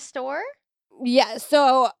 like the store? Yeah,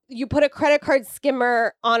 so you put a credit card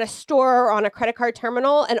skimmer on a store or on a credit card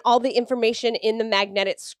terminal, and all the information in the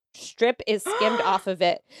magnetic strip is skimmed off of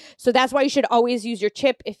it. So that's why you should always use your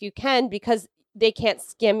chip if you can, because they can't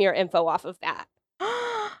skim your info off of that.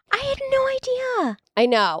 I had no idea. I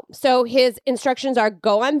know. So his instructions are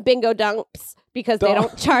go on Bingo Dumps because they Don't.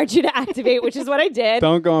 don't charge you to activate, which is what I did.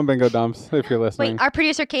 Don't go on Bingo Dumps if you're listening. Wait, our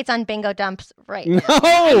producer Kate's on Bingo Dumps right No!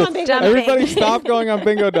 on Bingo Dumps. Everybody stop going on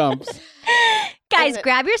Bingo Dumps. Guys,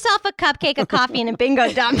 grab yourself a cupcake, a coffee, and a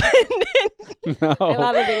bingo dump. No. I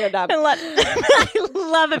love a Bingo Dump. I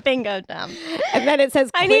love a bingo dump. And then it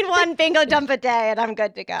says, I click need one bingo dump a day, and I'm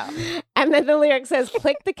good to go. And then the lyric says,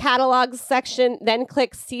 click the catalog section, then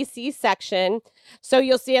click CC section. So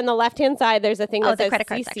you'll see on the left-hand side, there's a thing Oh, that the says credit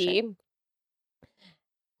card CC. section.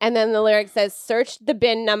 And then the lyric says, search the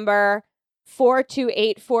bin number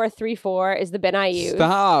 428434 is the bin I use.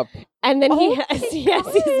 Stop. And then Oh he has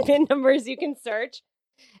these bin numbers you can search.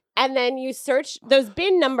 And then you search those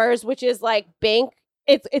bin numbers, which is like bank,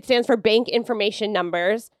 it stands for bank information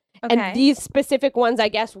numbers. Okay. And these specific ones, I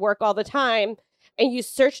guess, work all the time. And you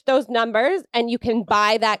search those numbers and you can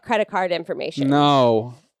buy that credit card information.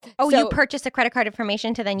 No. Oh, you So- purchased the credit card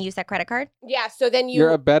information to then use that credit card? Yeah. So then You're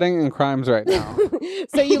you, abetting in crimes right now.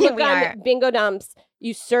 so you look We on are. Bingo Dumps,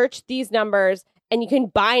 you search these numbers, and you can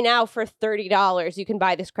buy now for $30. You can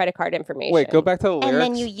buy this credit card information. Wait, go back to the lyrics. And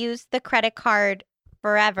then you use the credit card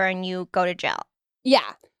forever and you go to jail.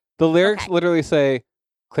 Yeah. The lyrics Okay. literally say,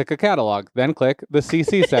 click a catalog, then click the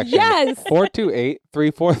CC section. Yes.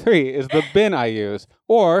 428343 is the bin I use.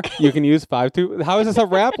 Or you can use 52. How is this a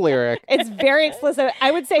rap lyric? It's very explicit. I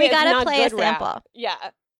would say We it's gotta not play a good rap. sample. Yeah.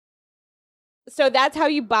 So that's how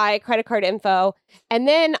you buy credit card info. And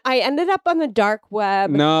then I ended up on the dark web.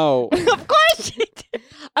 No. Of course you did.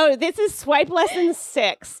 Oh, this is Swipe Lesson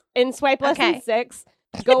 6. In Swipe Lesson Okay. 6,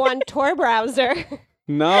 go on Tor browser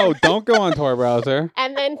No, don't go on Tor browser.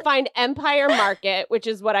 and then find Empire Market, which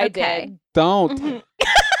is what I Okay. did. Don't. Mhm.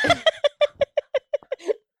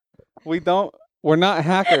 We're not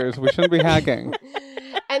hackers. We shouldn't be hacking.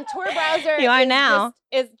 And Tor browser You are is now.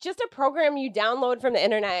 It's just a program you download from the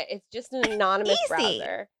internet. It's just an anonymous Easy.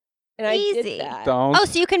 browser. And I Easy. did that. Don't. Oh,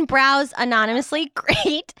 so you can browse anonymously?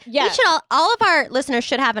 Great. Yeah. We should all of our listeners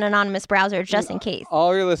should have an anonymous browser just in case.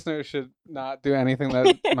 All your listeners should not do anything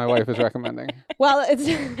that my wife is recommending. Well, it's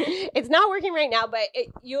it's not working right now, but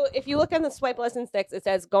if you look on the Swipe Lesson 6, it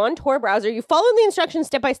says go on Tor browser. You follow the instructions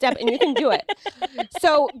step by step, and you can do it.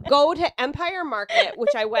 So go to Empire Market,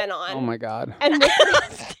 which I went on. Oh my God. And look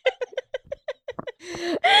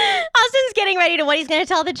Austin's getting ready to what he's going to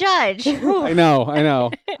tell the judge. I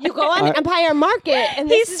know. you go on I- Empire Market, and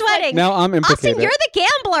He's this is sweating. Now I'm implicated. Austin, you're the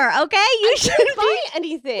gambler, okay? You I should didn't be. buy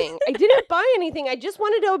anything. I didn't buy anything. I just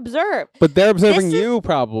wanted to observe. But they're observing This is- you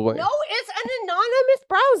probably. No, it's an anonymous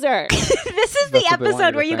browser. This is That's the what they want you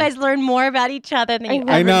episode to where you think. guys learn more about each other than you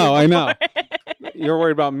I ever know, did I know. before. You're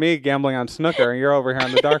worried about me gambling on snooker, and you're over here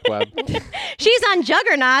on the dark web. She's on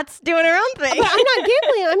Juggernauts doing her own thing. But I'm not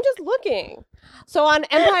gambling. I'm just looking. So on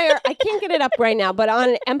Empire, I can't get it up right now, but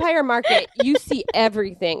on Empire Market, you see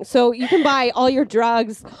everything. So you can buy all your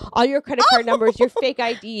drugs, all your credit card numbers, your fake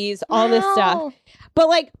IDs, all this stuff. Wow. But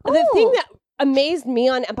like the thing Ooh. that amazed me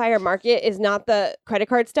on Empire Market is not the credit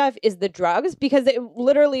card stuff, is the drugs, because it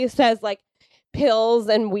literally says like pills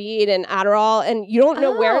and weed and Adderall, and you don't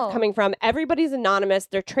know where Oh. it's coming from. Everybody's anonymous.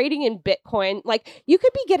 They're trading in Bitcoin. Like you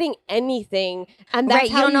could be getting anything, and that's Right,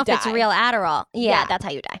 you how don't know die. if it's real Adderall. Yeah, Yeah. that's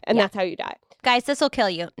how you die. And Yeah. that's how you die. Guys, this will kill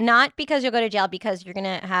you. Not because you'll go to jail, because you're going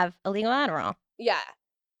to have illegal Adderall. Yeah.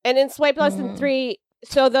 And in Swipe Lesson Mm. 3,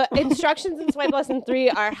 so the instructions in Swipe Lesson 3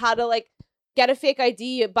 are how to like get a fake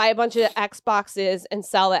ID, buy a bunch of Xboxes, and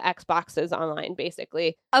sell the Xboxes online,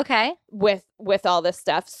 basically, Okay. with all this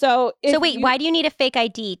stuff. So if So wait, you- why do you need a fake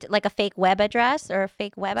ID? Like a fake web address or a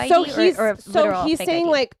fake web ID? So or- he's or a literal fake saying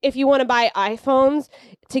ID? like if you want to buy iPhones,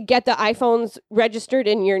 to get the iPhones registered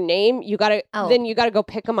in your name, you gotta Oh. then you gotta go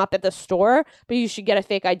pick them up at the store, but you should get a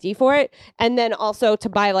fake ID for it. And then also to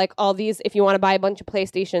buy like all these, if you want to buy a bunch of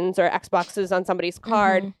PlayStations or Xboxes on somebody's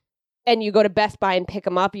card, Mhm. and you go to Best Buy and pick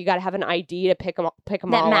them up, you got to have an ID to pick them all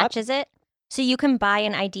That up. matches it. So you can buy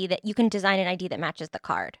an ID that you can design an ID that matches the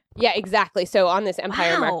card. Yeah, exactly. So on this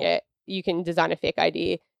Empire Wow. Market, you can design a fake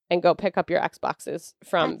ID and go pick up your Xboxes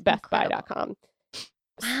from That's bestbuy.com.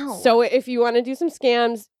 Wow. So if you want to do some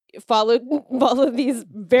scams, follow these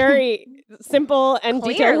very simple and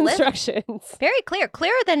Clear, detailed Liz. instructions. Very clear.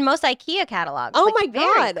 Clearer than most IKEA catalogs. Oh Like, my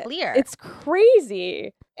very God. clear. It's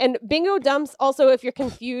crazy. And Bingo Dumps, also, if you're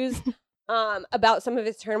confused about some of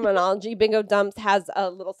its terminology, Bingo Dumps has a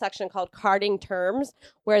little section called carding terms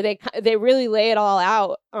where they really lay it all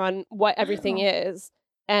out on what everything is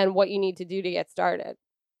and what you need to do to get started.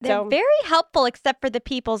 They're So- very helpful, except for the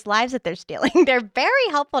people's lives that they're stealing. They're very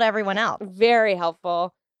helpful to everyone else. Very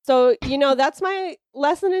helpful. So, that's my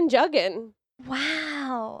lesson in jugging.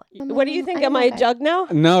 Wow. What do you think? I Am I a love it. jug now?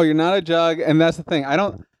 No, you're not a jug, and that's the thing.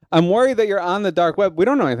 I'm worried that you're on the dark web. We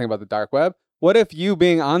don't know anything about the dark web. What if you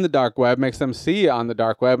being on the dark web makes them see you on the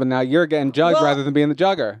dark web, and now you're getting jugged Well, rather than being the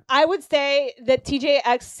jugger? I would say that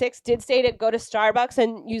TJX6 did say to go to Starbucks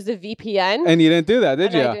and use the VPN. And you didn't do that,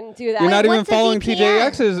 did and you? I didn't do that. You're not even what's a following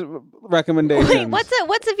VPN? TJX's recommendations. Wait,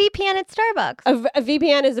 what's a VPN at Starbucks? A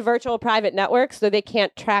VPN is a virtual private network, so they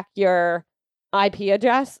can't track your IP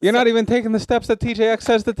address. You're not even taking the steps that TJX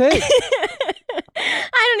says to take.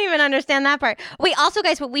 I don't even understand that part. Wait, also,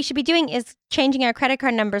 guys, what we should be doing is changing our credit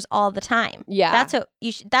card numbers all the time. Yeah. That's what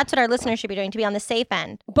that's what our listeners should be doing to be on the safe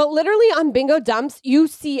end. But literally on Bingo Dumps, you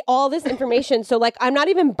see all this information. So, like, I'm not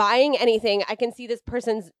even buying anything. I can see this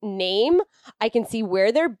person's name. I can see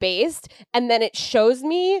where they're based. And then it shows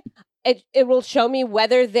me, it will show me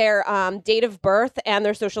whether their date of birth and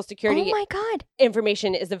their social security Oh my God.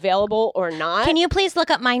 information is available or not. Can you please look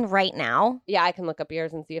up mine right now? Yeah, I can look up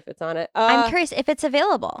yours and see if it's on it. I'm curious if it's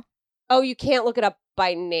available. Oh, you can't look it up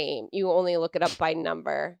by name. You only look it up by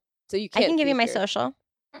number. So you I can't. can give see you my if you're- social.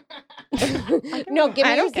 No, give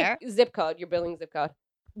me I your don't care. zip code, your billing zip code.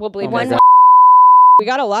 We'll bleep Oh my it. God. We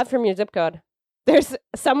got a lot from your zip code. There's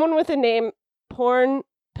someone with a name, Porn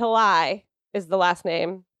Pillai is the last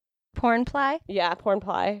name. Porn ply? Yeah, Porn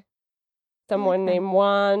Pillai. Someone named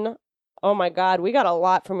Juan. Oh my God, we got a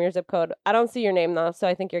lot from your zip code. I don't see your name though, so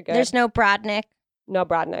I think you're good. There's no Brodnick. no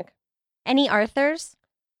Brodnick. Any Arthurs?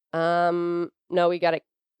 No, we got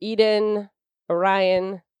Eden,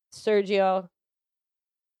 Orion, Sergio.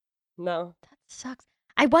 No. That sucks.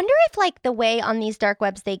 I wonder if, like, the way on these dark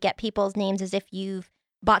webs they get people's names is if you've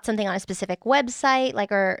bought something on a specific website,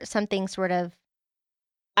 like, or something sort of.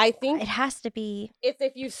 I think It has to be. it's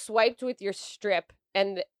if you swiped with your strip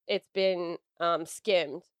and it's been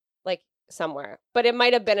skimmed, like somewhere. But it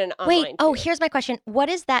might have been an online. Wait. Oh, too. here's my question. What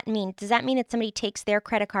does that mean? Does that mean that somebody takes their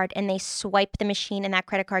credit card and they swipe the machine and that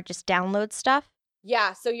credit card just downloads stuff?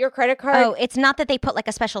 Yeah, so your credit card. Oh, it's not that they put like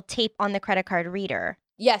a special tape on the credit card reader,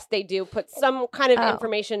 Yes, they do put some kind of Oh.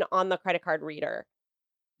 information on the credit card reader.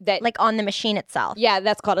 That like on the machine itself. yeah,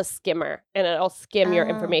 that's called a skimmer, and it'll skim your Oh.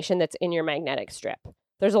 information that's in your magnetic strip.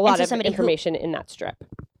 There's a lot so of somebody who- information in that strip.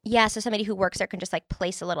 Yeah, so somebody who works there can just like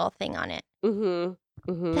place a little thing on it.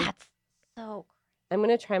 Mm-hmm. Mm-hmm. That's so. I'm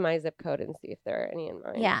gonna try my zip code and see if there are any in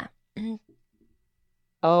mine. Yeah.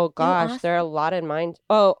 Oh gosh, there are a lot in mine.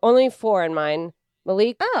 Oh, only 4 in mine.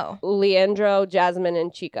 Malik, Oh, Leandro, Jasmine,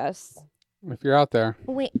 and Chicas. If you're out there.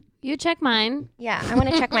 wait. You check mine. Yeah, I want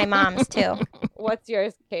to check my mom's too. What's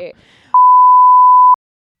yours, Kate?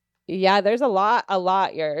 Yeah, there's a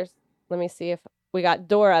lot yours. Let me see if we got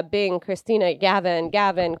Dora, Bing, Christina, Gavin,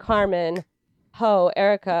 Carmen, Ho,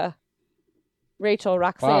 Erica, Rachel, Wow,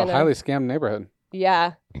 Roxana. highly scammed neighborhood.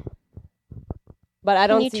 Yeah. But I Can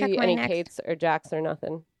don't you check see mine any next? Kates or Jacks or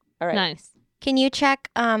nothing. All right. Nice. Can you check?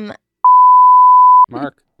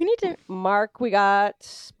 Mark. We need to. Mark, we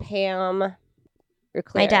got Pam. You're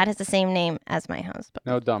clear. My dad has the same name as my husband.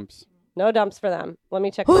 No dumps. No dumps for them. Let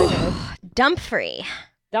me check my name. Dump free.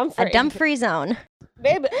 Dump A dump free zone.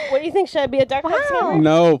 Babe, what do you think? Should I be a dark web scammer?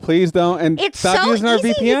 No, please don't. And It's stop so using our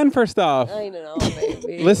easy. VPN for stuff. I know,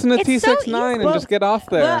 baby. Listen to It's so T69 and easy. just get off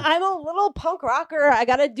there. But I'm a little punk rocker. I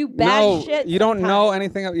gotta do bad no, shit. you don't know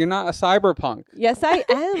sometimes. anything. You're not a cyberpunk. Yes, I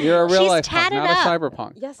am. You're a real She's life punk, tatted not up. a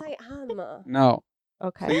cyberpunk. Yes, I am. No,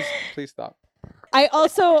 Okay. please stop. I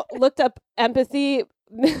also looked up empathy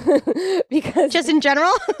because Just in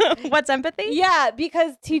general, what's empathy? yeah,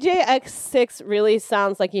 because TJX6 really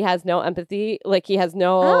sounds like he has no empathy. Like he has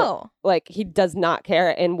no Oh. like he does not care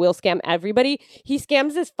and will scam everybody. He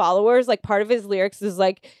scams his followers. Like part of his lyrics is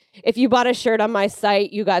like, if you bought a shirt on my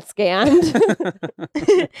site, you got scammed. Well,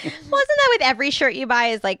 isn't that with every shirt you buy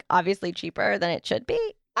is like obviously cheaper than it should be?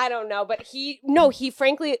 I don't know, but he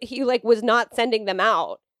frankly like was not sending them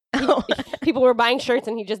out. People were buying shirts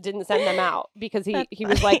and he just didn't send them out because he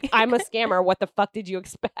was like, I'm a scammer. What the fuck did you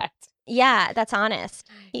expect? Yeah, that's honest.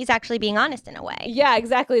 He's actually being honest in a way. Yeah,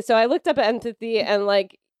 exactly. So I looked up empathy and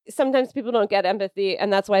like sometimes people don't get empathy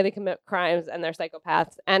and that's why they commit crimes and they're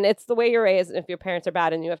psychopaths. And it's the way you're raised. And if your parents are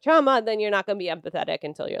bad and you have trauma, then you're not going to be empathetic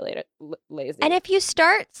until you're lazy. And if you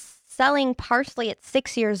start selling parsley at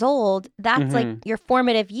 6 years old, that's like your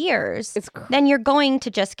formative years. Then you're going to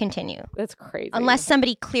just continue. That's crazy. Unless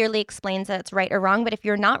somebody clearly explains that it's right or wrong. But if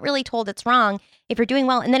you're not really told it's wrong, if you're doing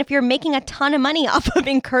well, and then if you're making a ton of money off of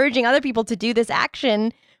encouraging other people to do this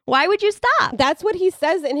action, why would you stop? That's what he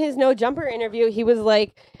says in his No Jumper interview. He was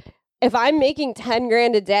like, if I'm making 10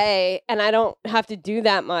 grand a day and I don't have to do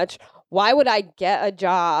that much, why would I get a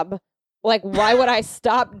job? Like, why would I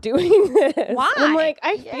stop doing this? Why? I'm like,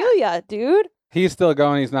 I feel ya, dude. He's still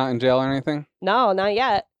going. He's not in jail or anything? No, not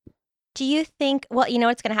yet. Do you think, well, you know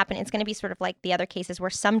what's going to happen? It's going to be sort of like the other cases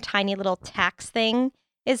where some tiny little tax thing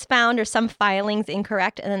is found or some filing's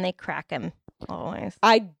incorrect and then they crack him always.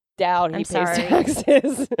 I doubt he pays sorry.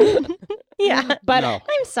 taxes. Yeah. But No.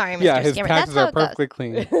 I'm sorry, Mr. Yeah, his Scammer. taxes That's are how it goes. perfectly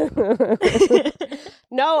clean.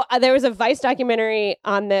 No, there was a Vice documentary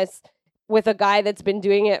on this with a guy that's been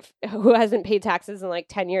doing it, who hasn't paid taxes in like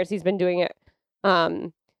 10 years. He's been doing it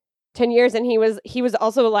 10 years. And he was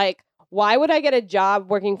also like, why would I get a job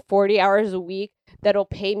working 40 hours a week that'll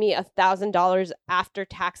pay me $1,000 after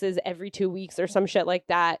taxes every 2 weeks or some shit like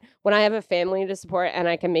that when I have a family to support and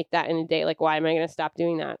I can make that in a day? Like, why am I going to stop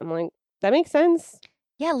doing that? I'm like, that makes sense.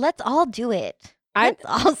 Yeah, let's all do it. Let's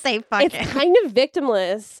all say fuck It's it. kind of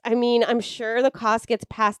victimless. I mean, I'm sure the cost gets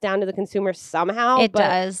passed down to the consumer somehow. It but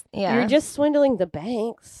does. Yeah. You're just swindling the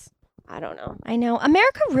banks. I don't know. I know.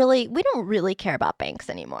 America we don't really care about banks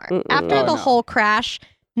anymore. Mm-mm. After Oh, the no. whole crash,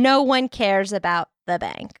 no one cares about the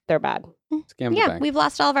bank. They're bad. Scam the Yeah, bank. we've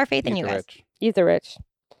lost all of our faith in Eat you the guys. rich. Eat the rich.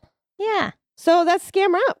 Yeah. So that's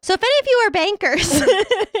Scam Wrap. So if any of you are bankers,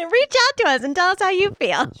 reach out to us and tell us how you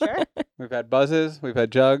feel. Sure. We've had buzzes, we've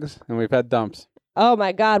had jugs, and we've had dumps. Oh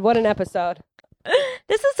my God, what an episode.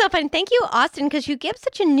 This is so fun. Thank you, Austin, because you give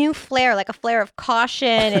such a new flair, like a flair of caution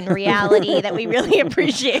and reality that we really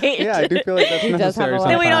appreciate. Yeah, I do feel like that's He does have necessary a lot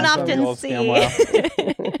that we don't sometimes on the often old see. Scam Wow.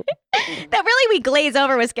 That really we glaze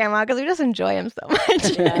over with Scamwell because we just enjoy him so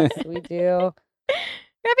much. Yes, we do.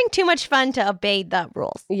 We're having too much fun to obey the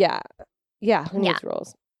rules. Yeah. Yeah. Who needs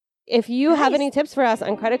rules? If you have Nice. any tips for us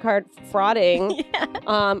on credit card frauding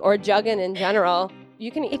or jugging in general,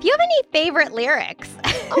 you can. If you have any favorite lyrics,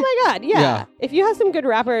 Oh my God. Yeah. Yeah. If you have some good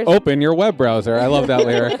rappers. Open your web browser. I love that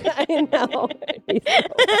lyric. I know.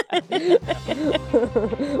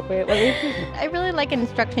 Wait, let me see. I really like an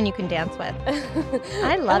instruction you can dance with.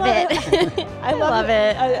 I love love it. I love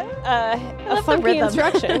it. A love the funky rhythm.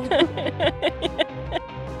 instruction.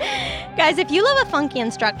 Guys, if you love a funky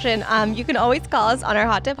instruction, you can always call us on our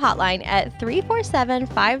Hot Tip hotline at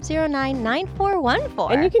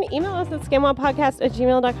 347-509-9414. And you can email us at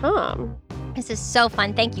scamwellpodcast@gmail.com. This is so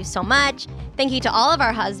fun. Thank you so much. Thank you to all of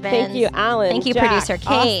our husbands. Thank you, Alan. Thank you, Jack, producer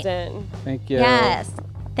Kate. Austin. Thank you. Yes.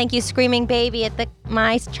 Thank you, screaming baby at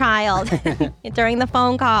my child during the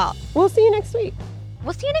phone call. We'll see you next week.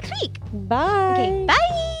 We'll see you next week. Bye. Okay, bye.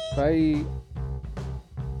 Bye.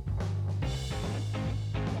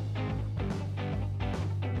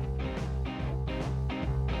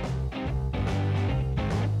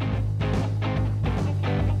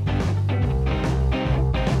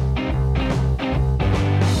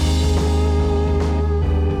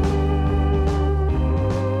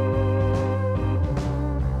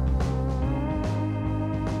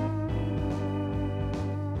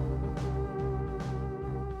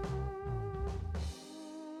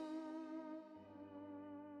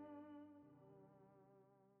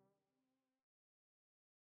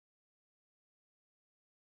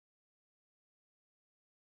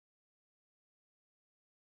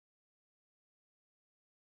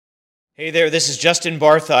 Hey there, this is Justin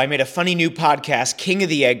Bartha. I made a funny new podcast, King of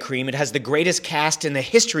the Egg Cream. It has the greatest cast in the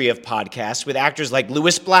history of podcasts with actors like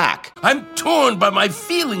Louis Black. I'm torn by my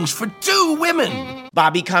feelings for two women.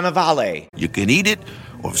 Bobby Cannavale. You can eat it,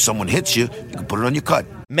 or if someone hits you, you can put it on your cut.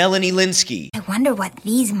 Melanie Linsky. I wonder what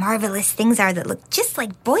these marvelous things are that look just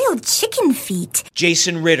like boiled chicken feet.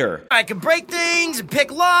 Jason Ritter. I can break things and pick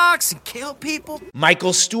locks and kill people.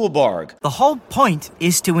 Michael Stuhlbarg. The whole point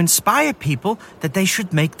is to inspire people that they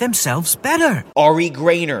should make themselves better. Ari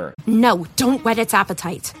Grainer. No, don't whet its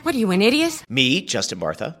appetite. What are you, an idiot? Me, Justin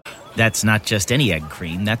Bartha. That's not just any egg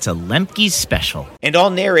cream, that's a Lemke's special. And all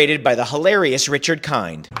narrated by the hilarious Richard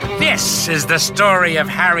Kind. This is the story of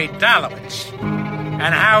Harry Dalowitz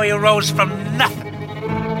and how he rose from nothing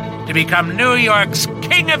to become New York's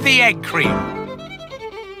King of the Egg Cream.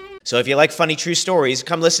 So if you like funny true stories,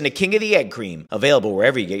 come listen to King of the Egg Cream, available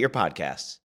wherever you get your podcasts.